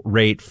 survival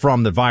rate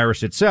from the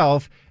virus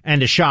itself,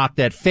 and a shot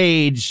that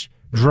fades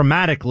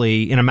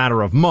dramatically in a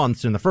matter of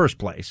months in the first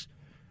place.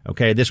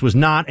 Okay, this was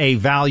not a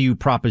value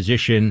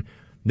proposition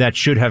that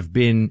should have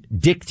been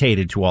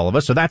dictated to all of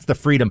us. So that's the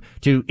freedom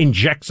to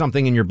inject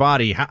something in your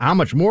body. How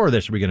much more of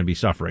this are we going to be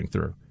suffering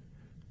through?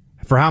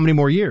 For how many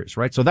more years,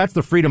 right? So that's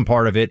the freedom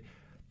part of it.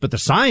 But the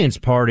science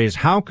part is,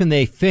 how can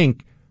they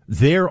think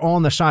they're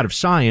on the side of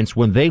science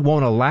when they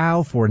won't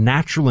allow for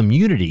natural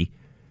immunity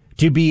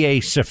to be a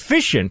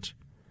sufficient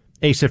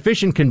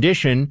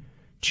condition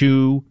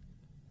to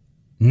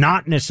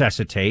not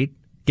necessitate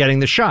getting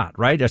the shot,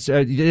 right?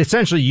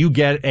 Essentially, you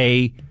get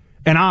an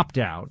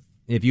opt-out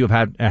if you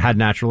have had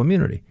natural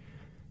immunity.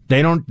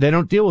 They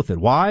don't deal with it.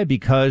 Why?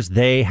 Because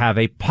they have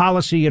a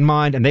policy in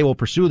mind, and they will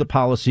pursue the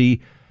policy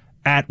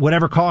at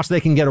whatever cost they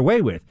can get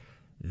away with.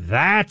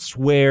 That's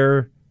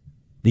where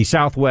the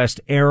Southwest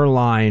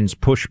Airlines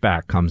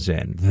pushback comes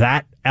in.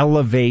 That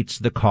elevates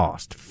the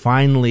cost.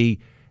 Finally,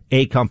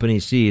 a company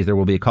sees there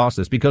will be a cost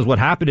to this. Because what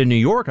happened in New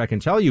York, I can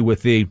tell you,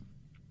 with the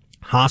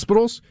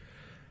hospitals,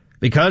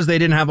 because they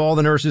didn't have all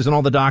the nurses and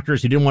all the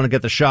doctors who didn't want to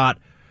get the shot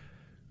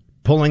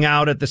pulling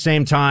out at the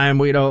same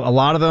time, a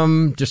lot of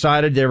them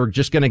decided they were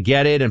just going to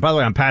get it. And by the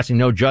way, I'm passing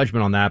no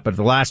judgment on that, but at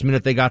the last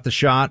minute they got the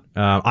shot.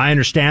 I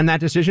understand that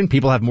decision.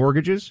 People have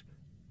mortgages.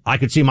 I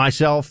could see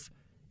myself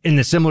in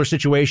the similar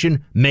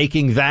situation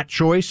making that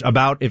choice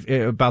about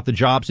the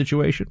job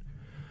situation.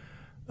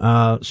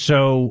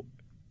 So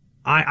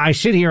I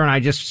sit here and I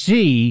just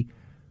see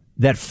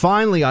that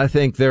finally I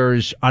think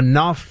there's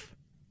enough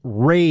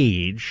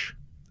rage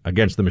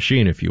against the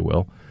machine, if you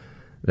will,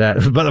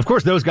 but of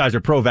course those guys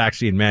are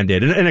pro-vaccine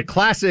mandate. And a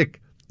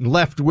classic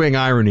left-wing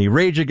irony,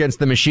 rage against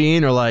the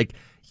machine, or like,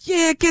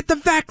 yeah, get the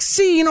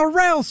vaccine or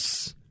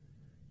else.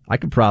 I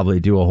could probably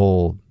do a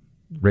whole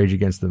rage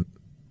against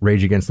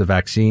the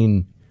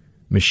vaccine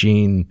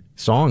machine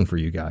song for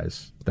you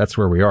guys. That's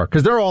where we are,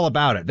 because they're all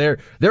about it.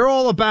 They're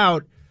all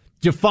about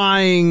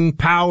defying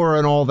power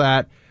and all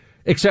that,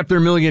 except they're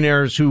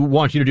millionaires who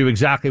want you to do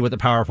exactly what the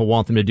powerful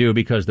want them to do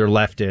because they're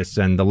leftists,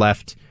 and the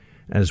left,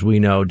 as we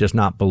know, does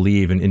not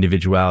believe in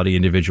individuality,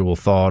 individual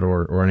thought,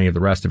 or any of the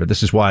rest of it.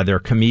 This is why their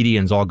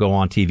comedians all go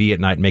on TV at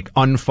night and make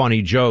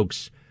unfunny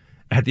jokes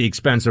at the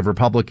expense of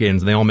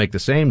Republicans, and they all make the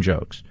same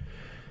jokes.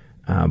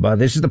 But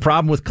this is the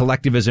problem with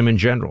collectivism in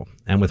general,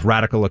 and with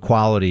radical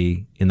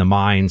equality in the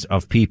minds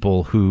of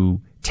people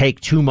who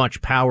take too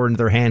much power into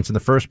their hands in the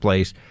first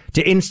place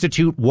to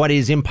institute what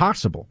is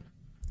impossible.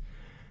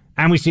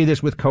 And we see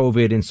this with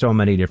COVID in so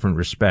many different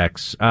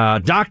respects.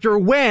 Dr.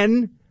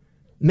 Wen,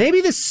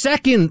 maybe the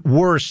second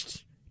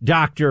worst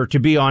doctor to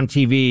be on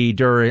TV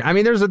during,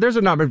 there's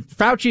a number.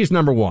 Fauci's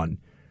number one.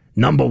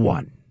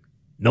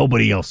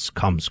 Nobody else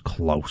comes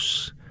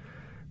close.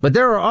 But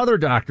there are other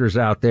doctors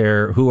out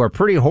there who are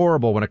pretty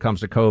horrible when it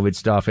comes to COVID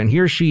stuff. And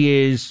here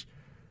she is,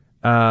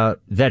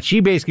 that she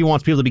basically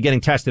wants people to be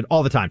getting tested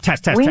all the time.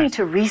 Test. We need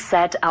to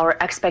reset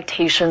our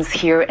expectations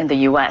here in the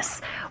U.S.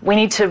 We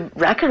need to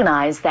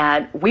recognize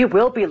that we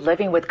will be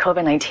living with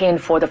COVID-19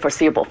 for the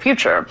foreseeable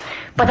future.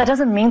 But that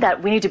doesn't mean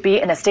that we need to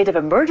be in a state of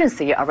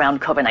emergency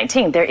around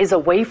COVID-19. There is a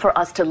way for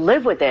us to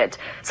live with it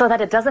so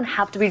that it doesn't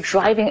have to be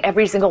driving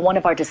every single one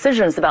of our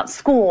decisions about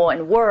school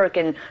and work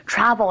and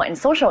travel and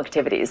social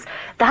activities.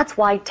 That's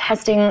why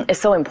testing is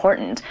so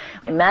important.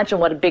 Imagine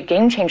what a big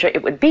game changer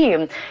it would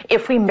be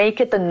if we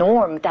make it the norm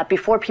that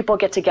before people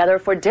get together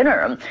for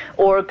dinner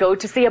or go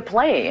to see a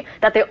play,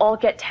 that they all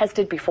get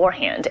tested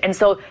beforehand. And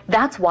so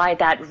that's why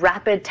that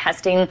rapid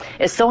testing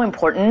is so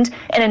important,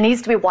 and it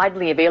needs to be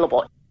widely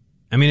available.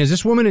 Is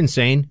this woman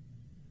insane?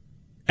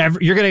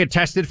 You're going to get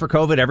tested for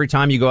COVID every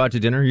time you go out to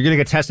dinner? You're going to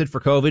get tested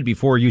for COVID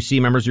before you see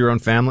members of your own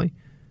family?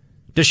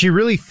 Does she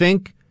really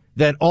think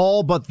that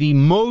all but the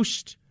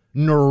most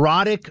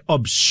neurotic,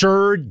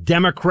 absurd,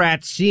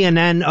 Democrat,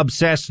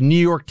 CNN-obsessed, New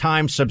York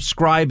Times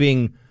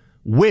subscribing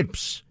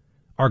wimps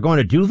are going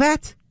to do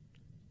that?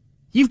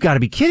 You've got to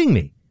be kidding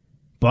me.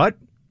 But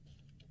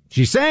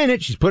she's saying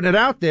it. She's putting it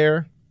out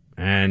there.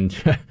 And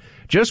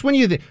just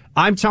when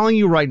I'm telling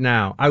you right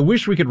now, I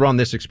wish we could run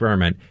this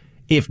experiment.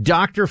 If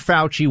Dr.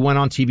 Fauci went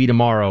on TV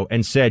tomorrow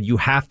and said you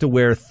have to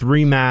wear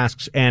 3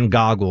 masks and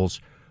goggles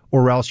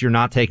or else you're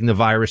not taking the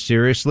virus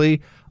seriously,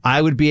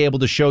 I would be able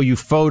to show you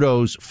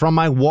photos from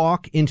my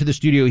walk into the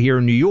studio here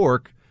in New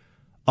York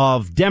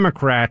of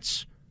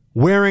Democrats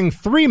wearing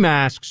 3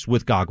 masks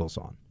with goggles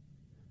on.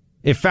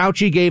 If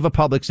Fauci gave a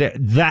public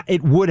that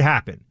it would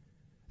happen.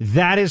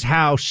 That is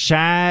how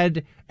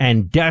sad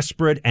and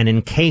desperate and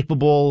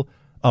incapable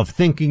of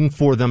thinking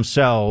for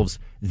themselves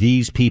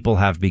these people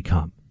have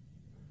become.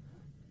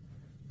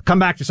 Come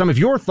back to some of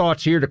your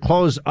thoughts here to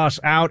close us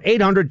out.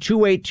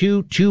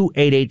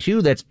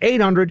 800-282-2882. That's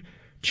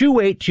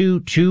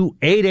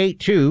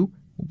 800-282-2882. We'll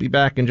be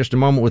back in just a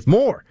moment with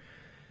more.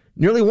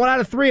 Nearly 1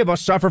 out of 3 of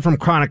us suffer from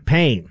chronic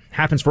pain.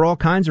 Happens for all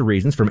kinds of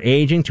reasons, from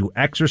aging to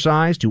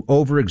exercise to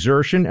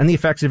overexertion and the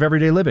effects of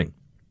everyday living.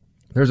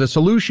 There's a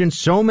solution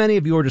so many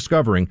of you are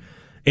discovering.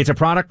 It's a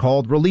product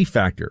called Relief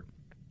Factor.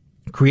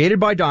 Created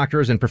by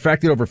doctors and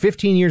perfected over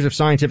 15 years of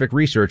scientific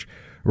research,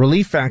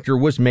 Relief Factor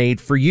was made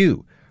for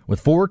you.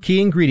 With 4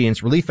 key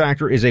ingredients, Relief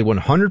Factor is a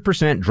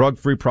 100%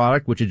 drug-free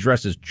product which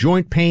addresses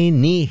joint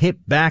pain, knee, hip,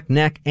 back,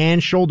 neck,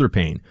 and shoulder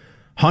pain.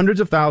 Hundreds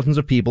of thousands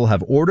of people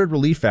have ordered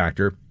Relief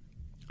Factor,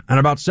 and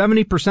about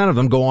 70% of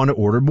them go on to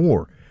order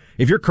more.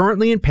 If you're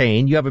currently in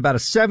pain, you have about a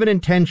 7 in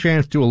 10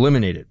 chance to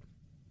eliminate it.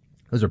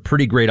 Those are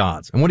pretty great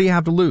odds. And what do you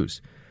have to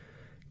lose?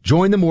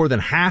 Join the more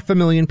than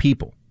 500,000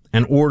 people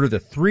and order the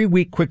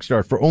 3-week quick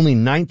start for only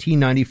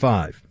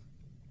 $19.95.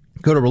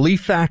 Go to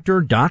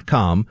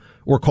relieffactor.com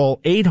or call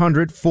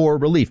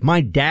 800-4RELIEF. My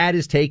dad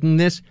is taking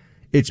this.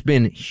 It's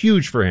been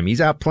huge for him.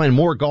 He's out playing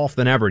more golf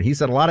than ever, and he's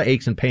had a lot of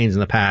aches and pains in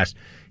the past.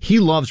 He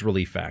loves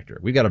Relief Factor.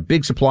 We've got a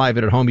big supply of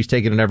it at home. He's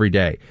taking it every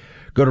day.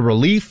 Go to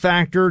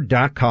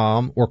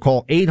relieffactor.com or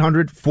call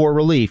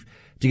 800-4RELIEF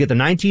to get the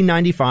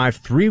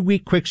 $19.95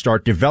 3-week quick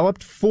start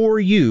developed for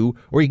you,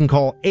 or you can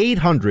call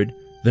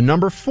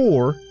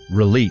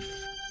 800-4-RELIEF.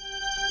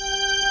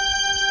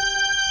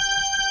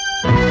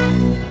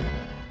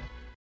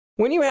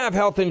 When you have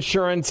health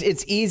insurance,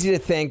 it's easy to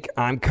think,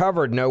 I'm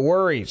covered, no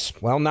worries.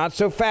 Well, not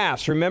so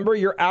fast. Remember,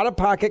 your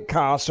out-of-pocket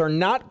costs are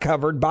not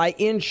covered by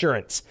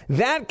insurance.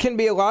 That can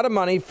be a lot of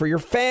money for your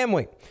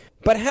family.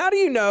 But how do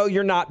you know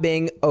you're not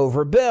being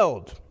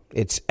overbilled?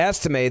 It's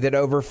estimated that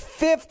over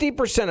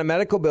 50% of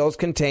medical bills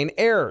contain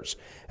errors.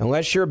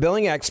 Unless you're a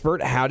billing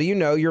expert, how do you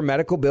know your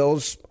medical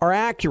bills are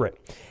accurate?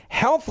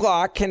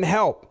 HealthLock can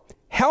help.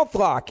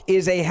 HealthLock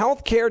is a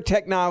healthcare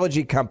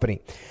technology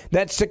company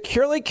that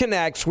securely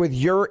connects with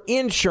your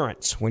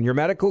insurance. When your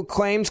medical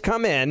claims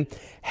come in,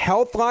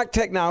 HealthLock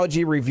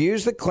technology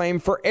reviews the claim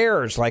for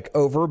errors like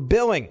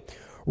overbilling,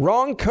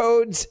 wrong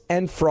codes,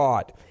 and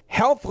fraud.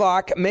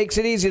 HealthLock makes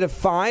it easy to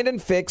find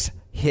and fix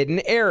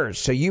hidden errors,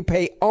 so you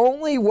pay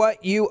only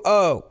what you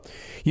owe.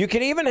 You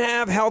can even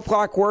have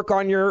HealthLock work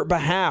on your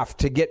behalf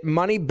to get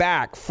money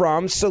back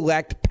from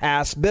select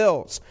past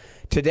bills.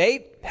 To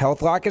date,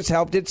 HealthLock has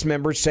helped its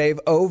members save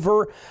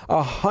over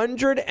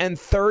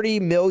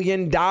 $130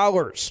 million.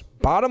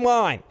 Bottom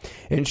line,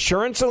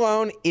 insurance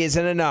alone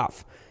isn't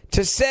enough.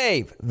 To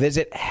save,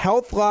 visit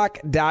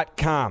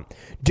healthlock.com.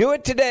 Do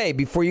it today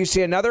before you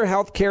see another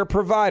healthcare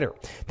provider.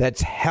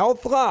 That's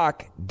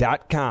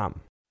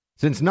healthlock.com.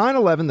 Since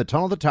 9/11, the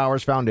Tunnel to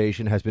Towers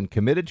Foundation has been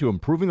committed to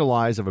improving the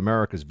lives of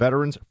America's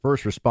veterans,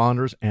 first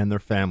responders, and their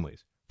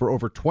families. For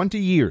over 20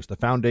 years, the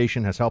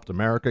foundation has helped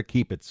America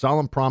keep its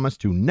solemn promise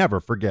to never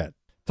forget.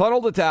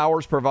 Tunnel to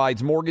Towers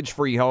provides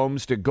mortgage-free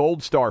homes to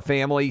Gold Star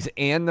families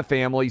and the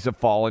families of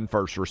fallen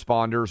first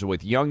responders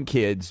with young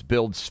kids,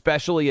 builds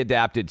specially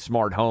adapted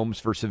smart homes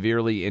for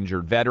severely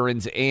injured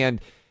veterans, and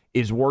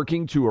is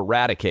working to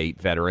eradicate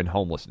veteran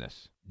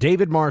homelessness.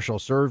 David Marshall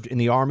served in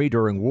the Army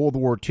during World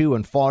War II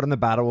and fought in the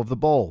Battle of the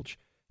Bulge.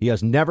 He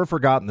has never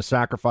forgotten the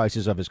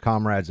sacrifices of his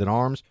comrades in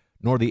arms,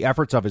 nor the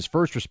efforts of his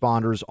first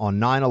responders on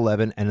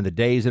 9/11 and in the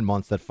days and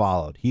months that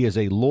followed. He is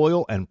a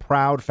loyal and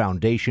proud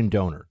foundation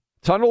donor.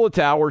 Tunnel to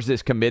Towers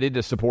is committed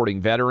to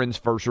supporting veterans,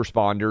 first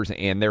responders,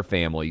 and their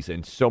families,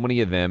 and so many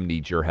of them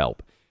need your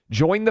help.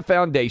 Join the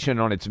foundation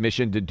on its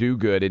mission to do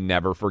good and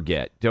never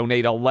forget.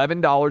 Donate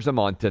 $11 a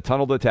month to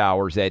Tunnel to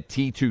Towers at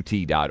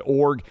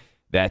T2T.org.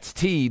 That's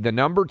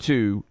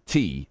T2T.org.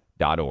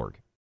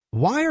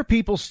 Why are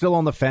people still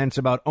on the fence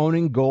about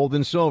owning gold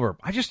and silver?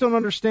 I just don't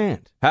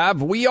understand.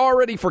 Have we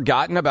already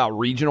forgotten about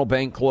regional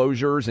bank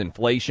closures,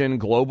 inflation,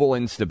 global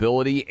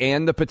instability,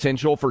 and the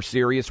potential for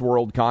serious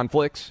world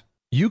conflicts?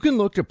 You can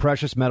look to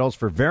precious metals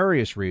for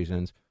various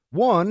reasons.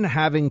 1,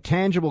 having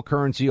tangible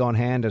currency on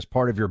hand as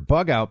part of your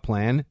bug-out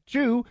plan.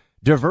 2,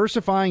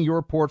 diversifying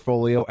your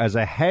portfolio as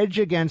a hedge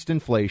against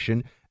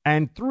inflation.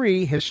 And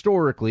 3,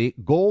 historically,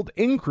 gold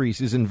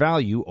increases in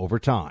value over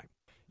time.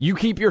 You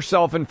keep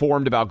yourself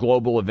informed about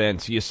global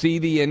events. You see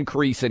the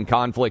increase in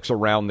conflicts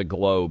around the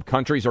globe.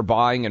 Countries are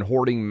buying and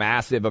hoarding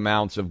massive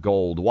amounts of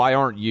gold. Why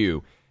aren't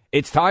you?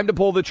 It's time to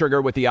pull the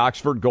trigger with the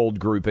Oxford Gold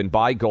Group and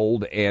buy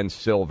gold and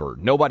silver.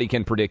 Nobody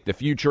can predict the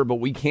future, but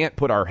we can't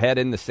put our head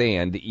in the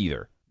sand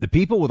either. The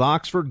people with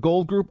Oxford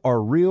Gold Group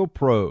are real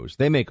pros.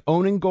 They make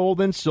owning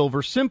gold and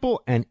silver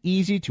simple and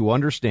easy to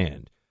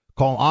understand.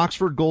 Call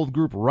Oxford Gold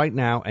Group right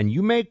now, and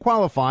you may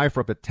qualify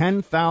for up to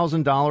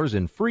 $10,000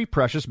 in free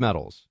precious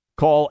metals.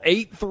 Call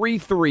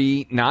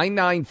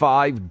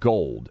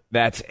 833-995-GOLD.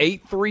 That's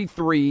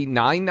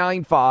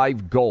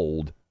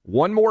 833-995-GOLD.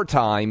 One more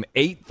time,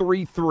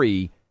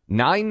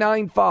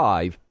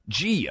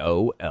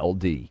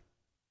 833-995-GOLD.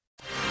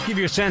 Give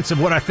you a sense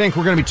of what I think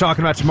we're going to be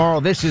talking about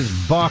tomorrow. This is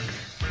Buck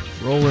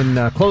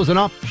closing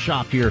up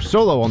shop here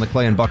solo on the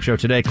Clay and Buck Show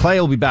today. Clay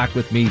will be back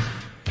with me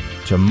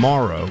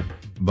tomorrow,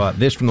 but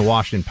this from the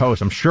Washington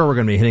Post. I'm sure we're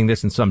going to be hitting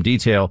this in some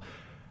detail.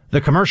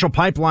 The commercial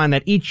pipeline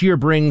that each year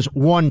brings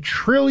 $1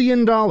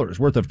 trillion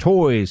worth of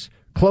toys,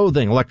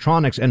 clothing,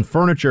 electronics, and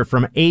furniture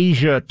from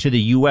Asia to the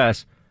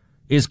U.S.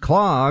 is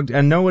clogged,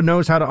 and no one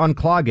knows how to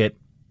unclog it.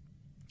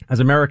 As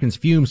Americans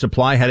fume,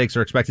 supply headaches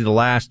are expected to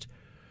last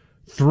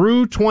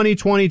through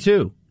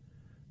 2022.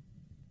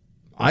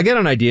 I get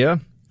an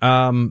idea.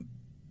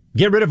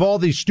 Get rid of all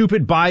these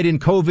stupid Biden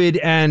COVID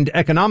and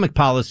economic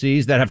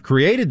policies that have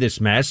created this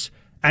mess,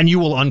 and you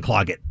will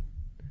unclog it.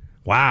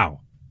 Wow.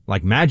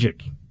 Like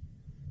magic.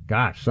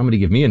 Gosh, somebody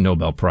give me a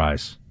Nobel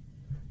Prize.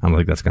 I don't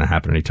think that's going to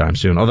happen anytime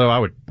soon, although I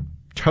would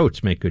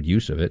totes make good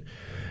use of it.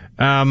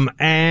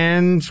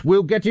 And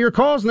we'll get to your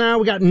calls now.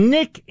 We got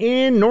Nick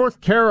in North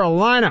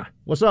Carolina.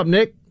 What's up,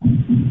 Nick?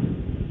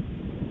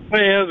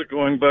 Hey, how's it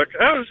going, Buck?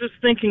 I was just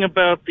thinking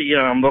about the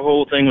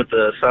whole thing with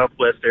the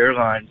Southwest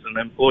Airlines and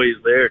the employees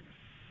there,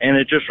 and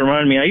it just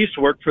reminded me, I used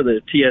to work for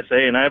the TSA,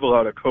 and I have a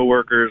lot of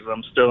coworkers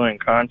I'm still in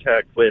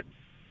contact with,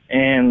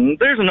 and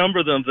there's a number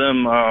of them,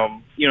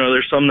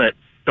 there's some that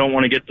don't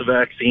want to get the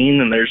vaccine,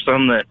 and there's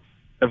some that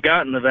have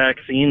gotten the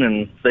vaccine,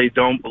 and they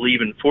don't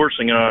believe in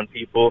forcing it on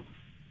people.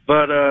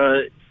 But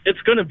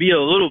it's going to be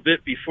a little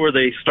bit before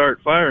they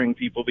start firing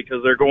people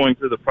because they're going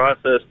through the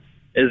process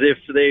as if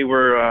they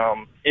were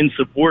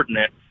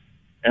insubordinate,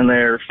 and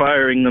they're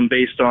firing them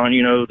based on,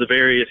 the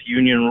various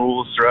union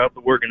rules throughout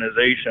the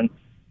organization.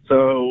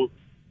 So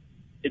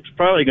it's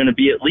probably going to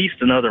be at least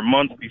another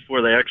month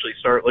before they actually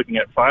start looking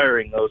at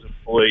firing those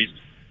employees.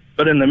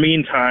 But in the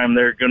meantime,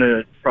 they're going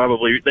to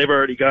they've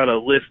already got a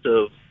list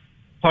of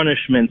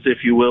punishments, if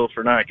you will,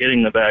 for not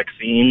getting the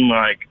vaccine.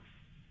 Like,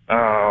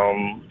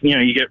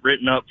 you get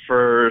written up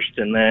first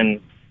and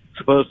then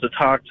supposed to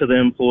talk to the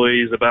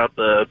employees about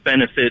the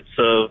benefits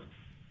of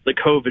the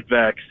COVID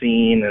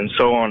vaccine and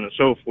so on and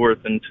so forth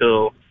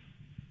until,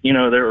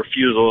 their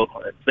refusal,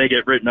 they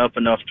get written up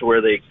enough to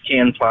where they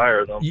can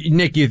fire them.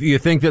 Nick, you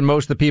think that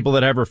most of the people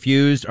that have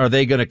refused, are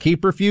they going to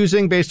keep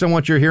refusing based on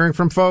what you're hearing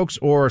from folks?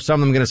 Or are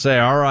some of them going to say,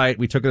 all right,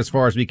 we took it as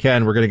far as we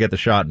can, we're going to get the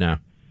shot now?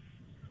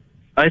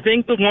 I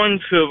think the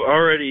ones who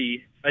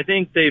have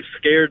they've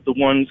scared the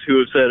ones who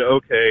have said,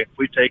 okay,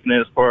 we've taken it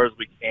as far as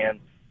we can,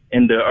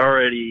 into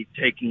already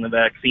taking the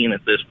vaccine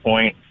at this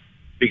point,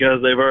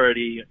 because they've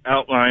already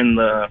outlined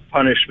the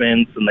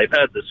punishments and they've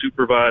had the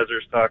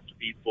supervisors talk to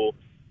people.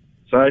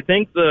 So I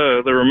think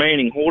the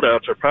remaining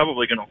holdouts are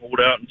probably going to hold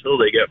out until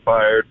they get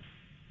fired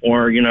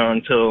or,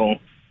 until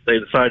they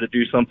decide to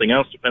do something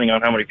else, depending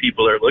on how many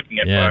people they're looking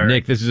at firing.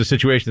 Nick, this is a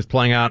situation that's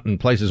playing out in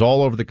places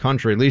all over the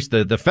country. At least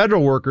the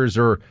federal workers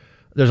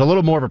there's a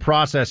little more of a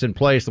process in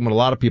place than what a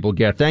lot of people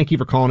get. Thank you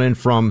for calling in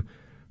from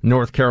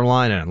North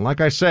Carolina. And like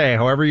I say,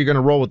 however you're going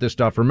to roll with this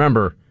stuff,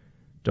 remember,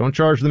 don't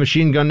charge the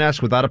machine gun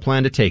nest without a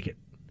plan to take it.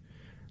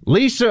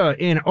 Lisa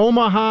in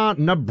Omaha,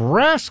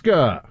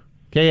 Nebraska.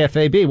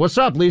 KFAB. What's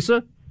up,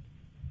 Lisa?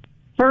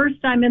 First,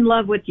 I'm in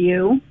love with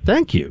you.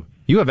 Thank you.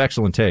 You have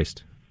excellent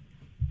taste.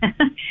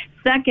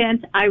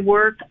 Second, I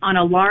work on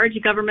a large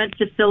government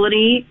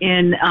facility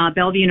in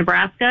Bellevue,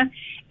 Nebraska,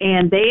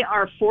 and they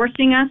are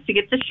forcing us to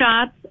get the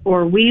shots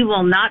or we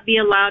will not be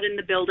allowed in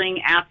the building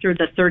after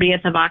the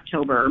 30th of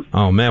October.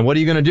 Oh, man. What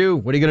are you going to do?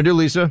 What are you going to do,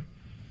 Lisa?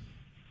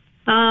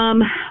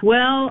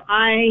 Well,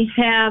 I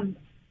have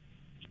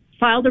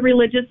filed a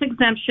religious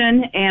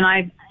exemption, and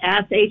I've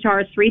asked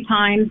HR 3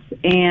 times,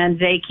 and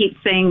they keep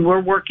saying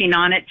we're working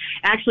on it.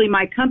 Actually,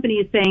 my company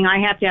is saying I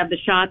have to have the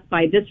shots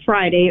by this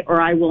Friday,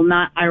 or I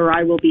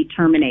will be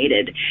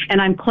terminated.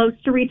 And I'm close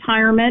to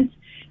retirement,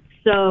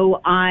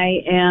 so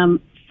I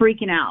am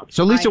freaking out.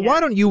 So, Lisa,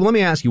 let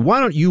me ask you, why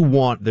don't you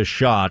want the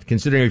shot?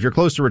 Considering if you're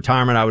close to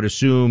retirement, I would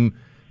assume,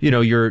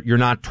 you're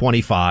not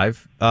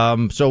 25.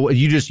 So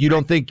you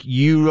don't think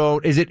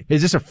is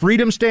this a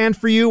freedom stand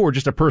for you or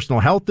just a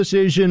personal health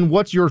decision?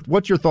 What's your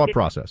thought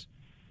process?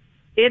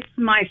 It's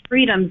my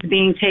freedoms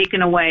being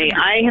taken away.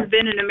 I have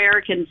been an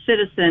American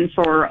citizen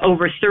for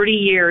over 30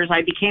 years.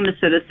 I became a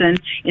citizen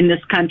in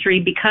this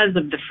country because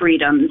of the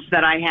freedoms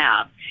that I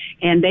have.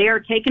 And they are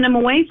taking them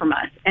away from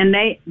us. And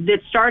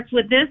it starts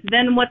with this,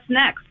 then what's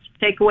next?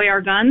 Take away our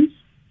guns?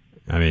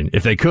 I mean,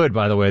 if they could,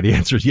 by the way, the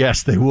answer is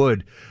yes, they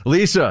would.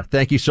 Lisa,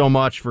 thank you so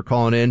much for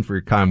calling in, for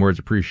your kind words.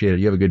 Appreciate it.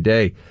 You have a good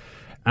day.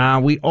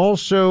 We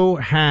also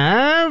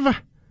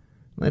have,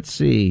 let's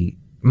see,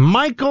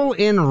 Michael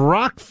in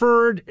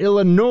Rockford,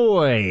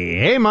 Illinois.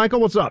 Hey,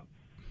 Michael, what's up?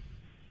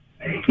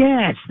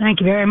 Yes,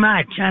 thank you very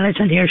much. I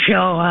listen to your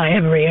show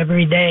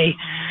every day.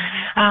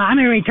 I'm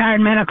a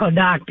retired medical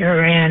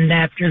doctor, and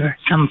after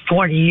some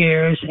 40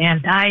 years,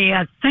 and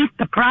I think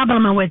the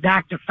problem with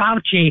Dr.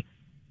 Fauci,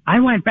 I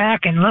went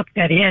back and looked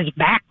at his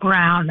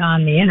background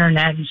on the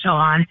internet and so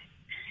on,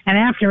 and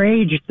after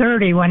age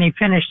 30, when he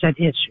finished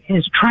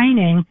his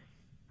training,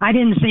 I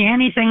didn't see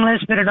anything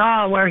listed at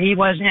all where he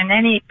was in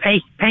any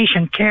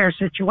patient care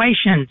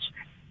situations.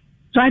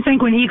 So I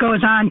think when he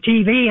goes on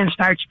TV and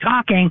starts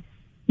talking,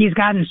 he's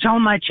gotten so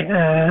much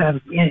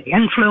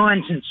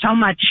influence and so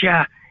much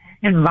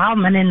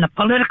involvement in the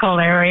political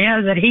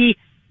area that he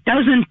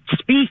doesn't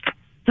speak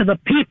to the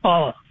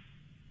people.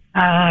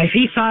 If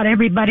he thought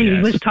everybody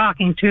he was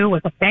talking to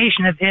was a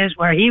patient of his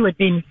where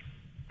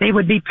they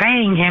would be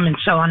paying him and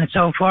so on and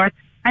so forth,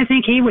 I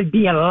think he would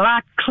be a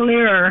lot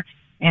clearer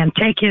and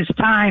take his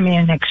time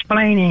in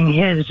explaining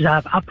his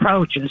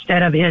approach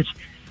instead of his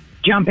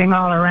jumping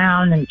all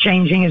around and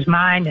changing his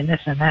mind and this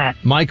and that.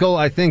 Michael,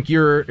 I think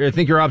your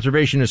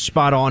observation is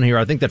spot on here.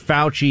 I think that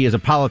Fauci is a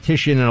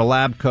politician in a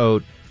lab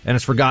coat and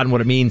has forgotten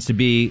what it means to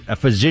be a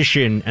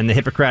physician and the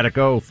Hippocratic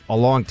Oath a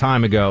long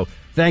time ago.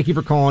 Thank you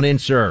for calling in,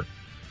 sir.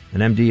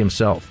 An MD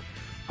himself.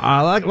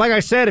 Like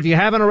I said, if you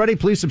haven't already,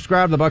 please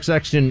subscribe to the Buck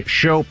Sexton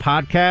Show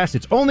podcast.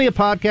 It's only a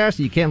podcast.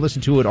 You can't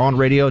listen to it on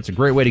radio. It's a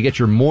great way to get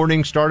your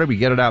morning started. We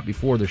get it out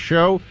before the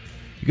show.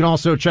 You can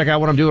also check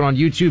out what I'm doing on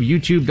YouTube,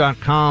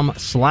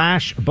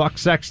 youtube.com/Buck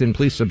Sexton.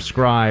 Please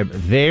subscribe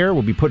there.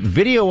 We'll be putting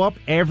video up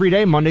every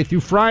day, Monday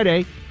through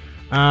Friday.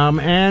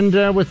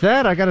 With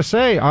that, I got to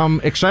say,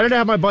 I'm excited to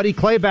have my buddy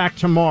Clay back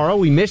tomorrow.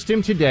 We missed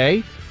him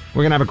today.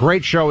 We're going to have a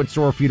great show in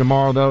store for you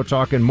tomorrow, though,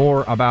 talking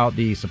more about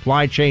the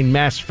supply chain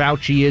mess,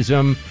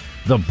 Fauciism,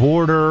 the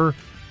border.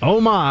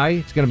 Oh, my.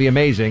 It's going to be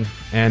amazing.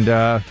 And,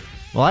 I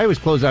always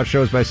close out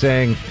shows by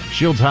saying,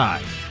 shields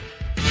high.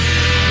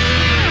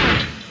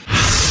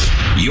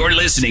 You're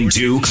listening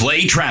to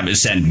Clay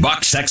Travis and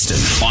Buck Sexton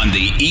on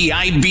the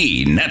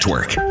EIB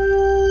Network.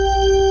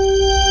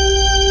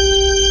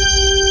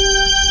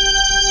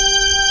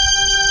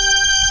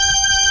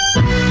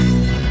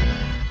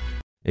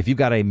 If you've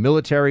got a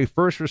military,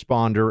 first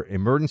responder,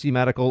 emergency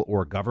medical,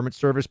 or government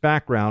service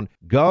background,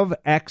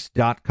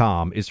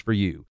 GovX.com is for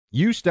you.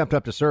 You stepped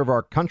up to serve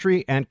our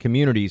country and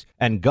communities,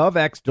 and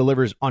GovX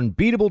delivers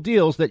unbeatable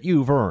deals that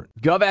you've earned.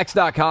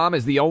 GovX.com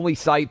is the only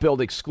site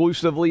built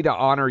exclusively to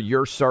honor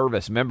your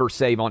service. Members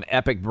save on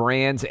epic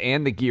brands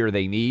and the gear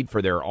they need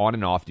for their on-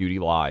 and off-duty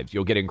lives.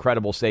 You'll get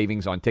incredible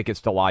savings on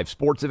tickets to live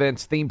sports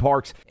events, theme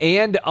parks,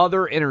 and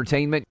other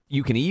entertainment.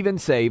 You can even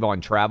save on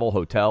travel,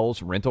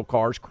 hotels, rental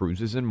cars,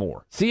 cruises, and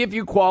more. See if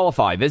you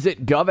qualify.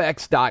 Visit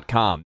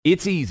GovX.com.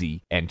 It's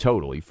easy and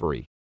totally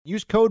free.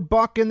 Use code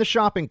BUCK in the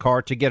shopping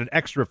cart to get an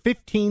extra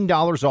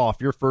 $15 off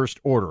your first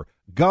order.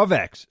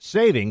 GovX,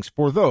 savings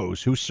for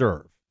those who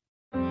serve.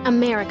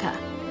 America.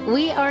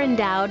 We are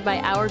endowed by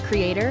our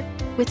Creator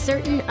with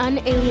certain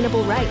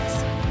unalienable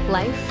rights: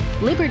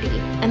 life, liberty,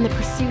 and the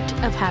pursuit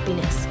of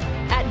happiness.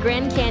 At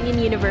Grand Canyon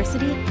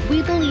University,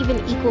 we believe in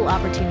equal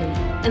opportunity,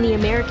 and the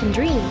American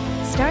dream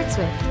starts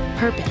with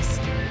purpose.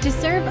 To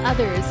serve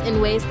others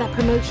in ways that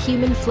promote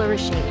human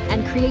flourishing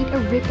and create a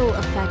ripple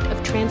effect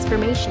of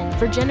transformation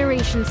for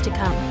generations to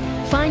come.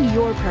 Find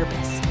your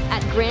purpose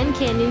at Grand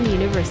Canyon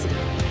University.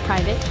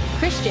 Private,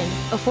 Christian,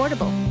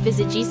 affordable.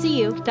 Visit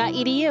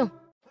gcu.edu.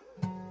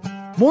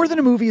 More Than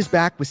a Movie is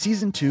back with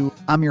Season 2.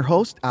 I'm your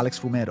host, Alex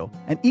Fumero,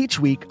 and each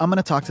week I'm going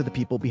to talk to the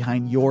people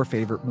behind your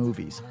favorite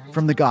movies.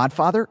 From The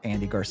Godfather,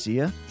 Andy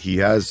Garcia. He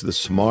has the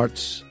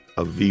smarts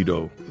of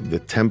Vito, the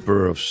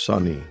temper of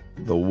Sonny,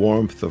 the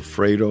warmth of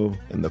Fredo,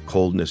 and the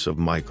coldness of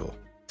Michael.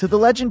 To the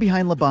legend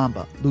behind La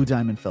Bamba, Lou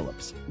Diamond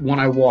Phillips. When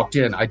I walked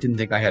in, I didn't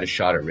think I had a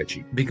shot at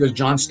Richie because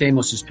John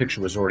Stamos'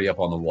 picture was already up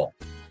on the wall.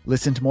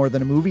 Listen to More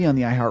Than a Movie on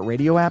the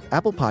iHeartRadio app,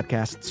 Apple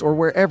Podcasts, or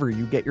wherever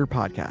you get your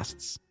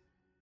podcasts.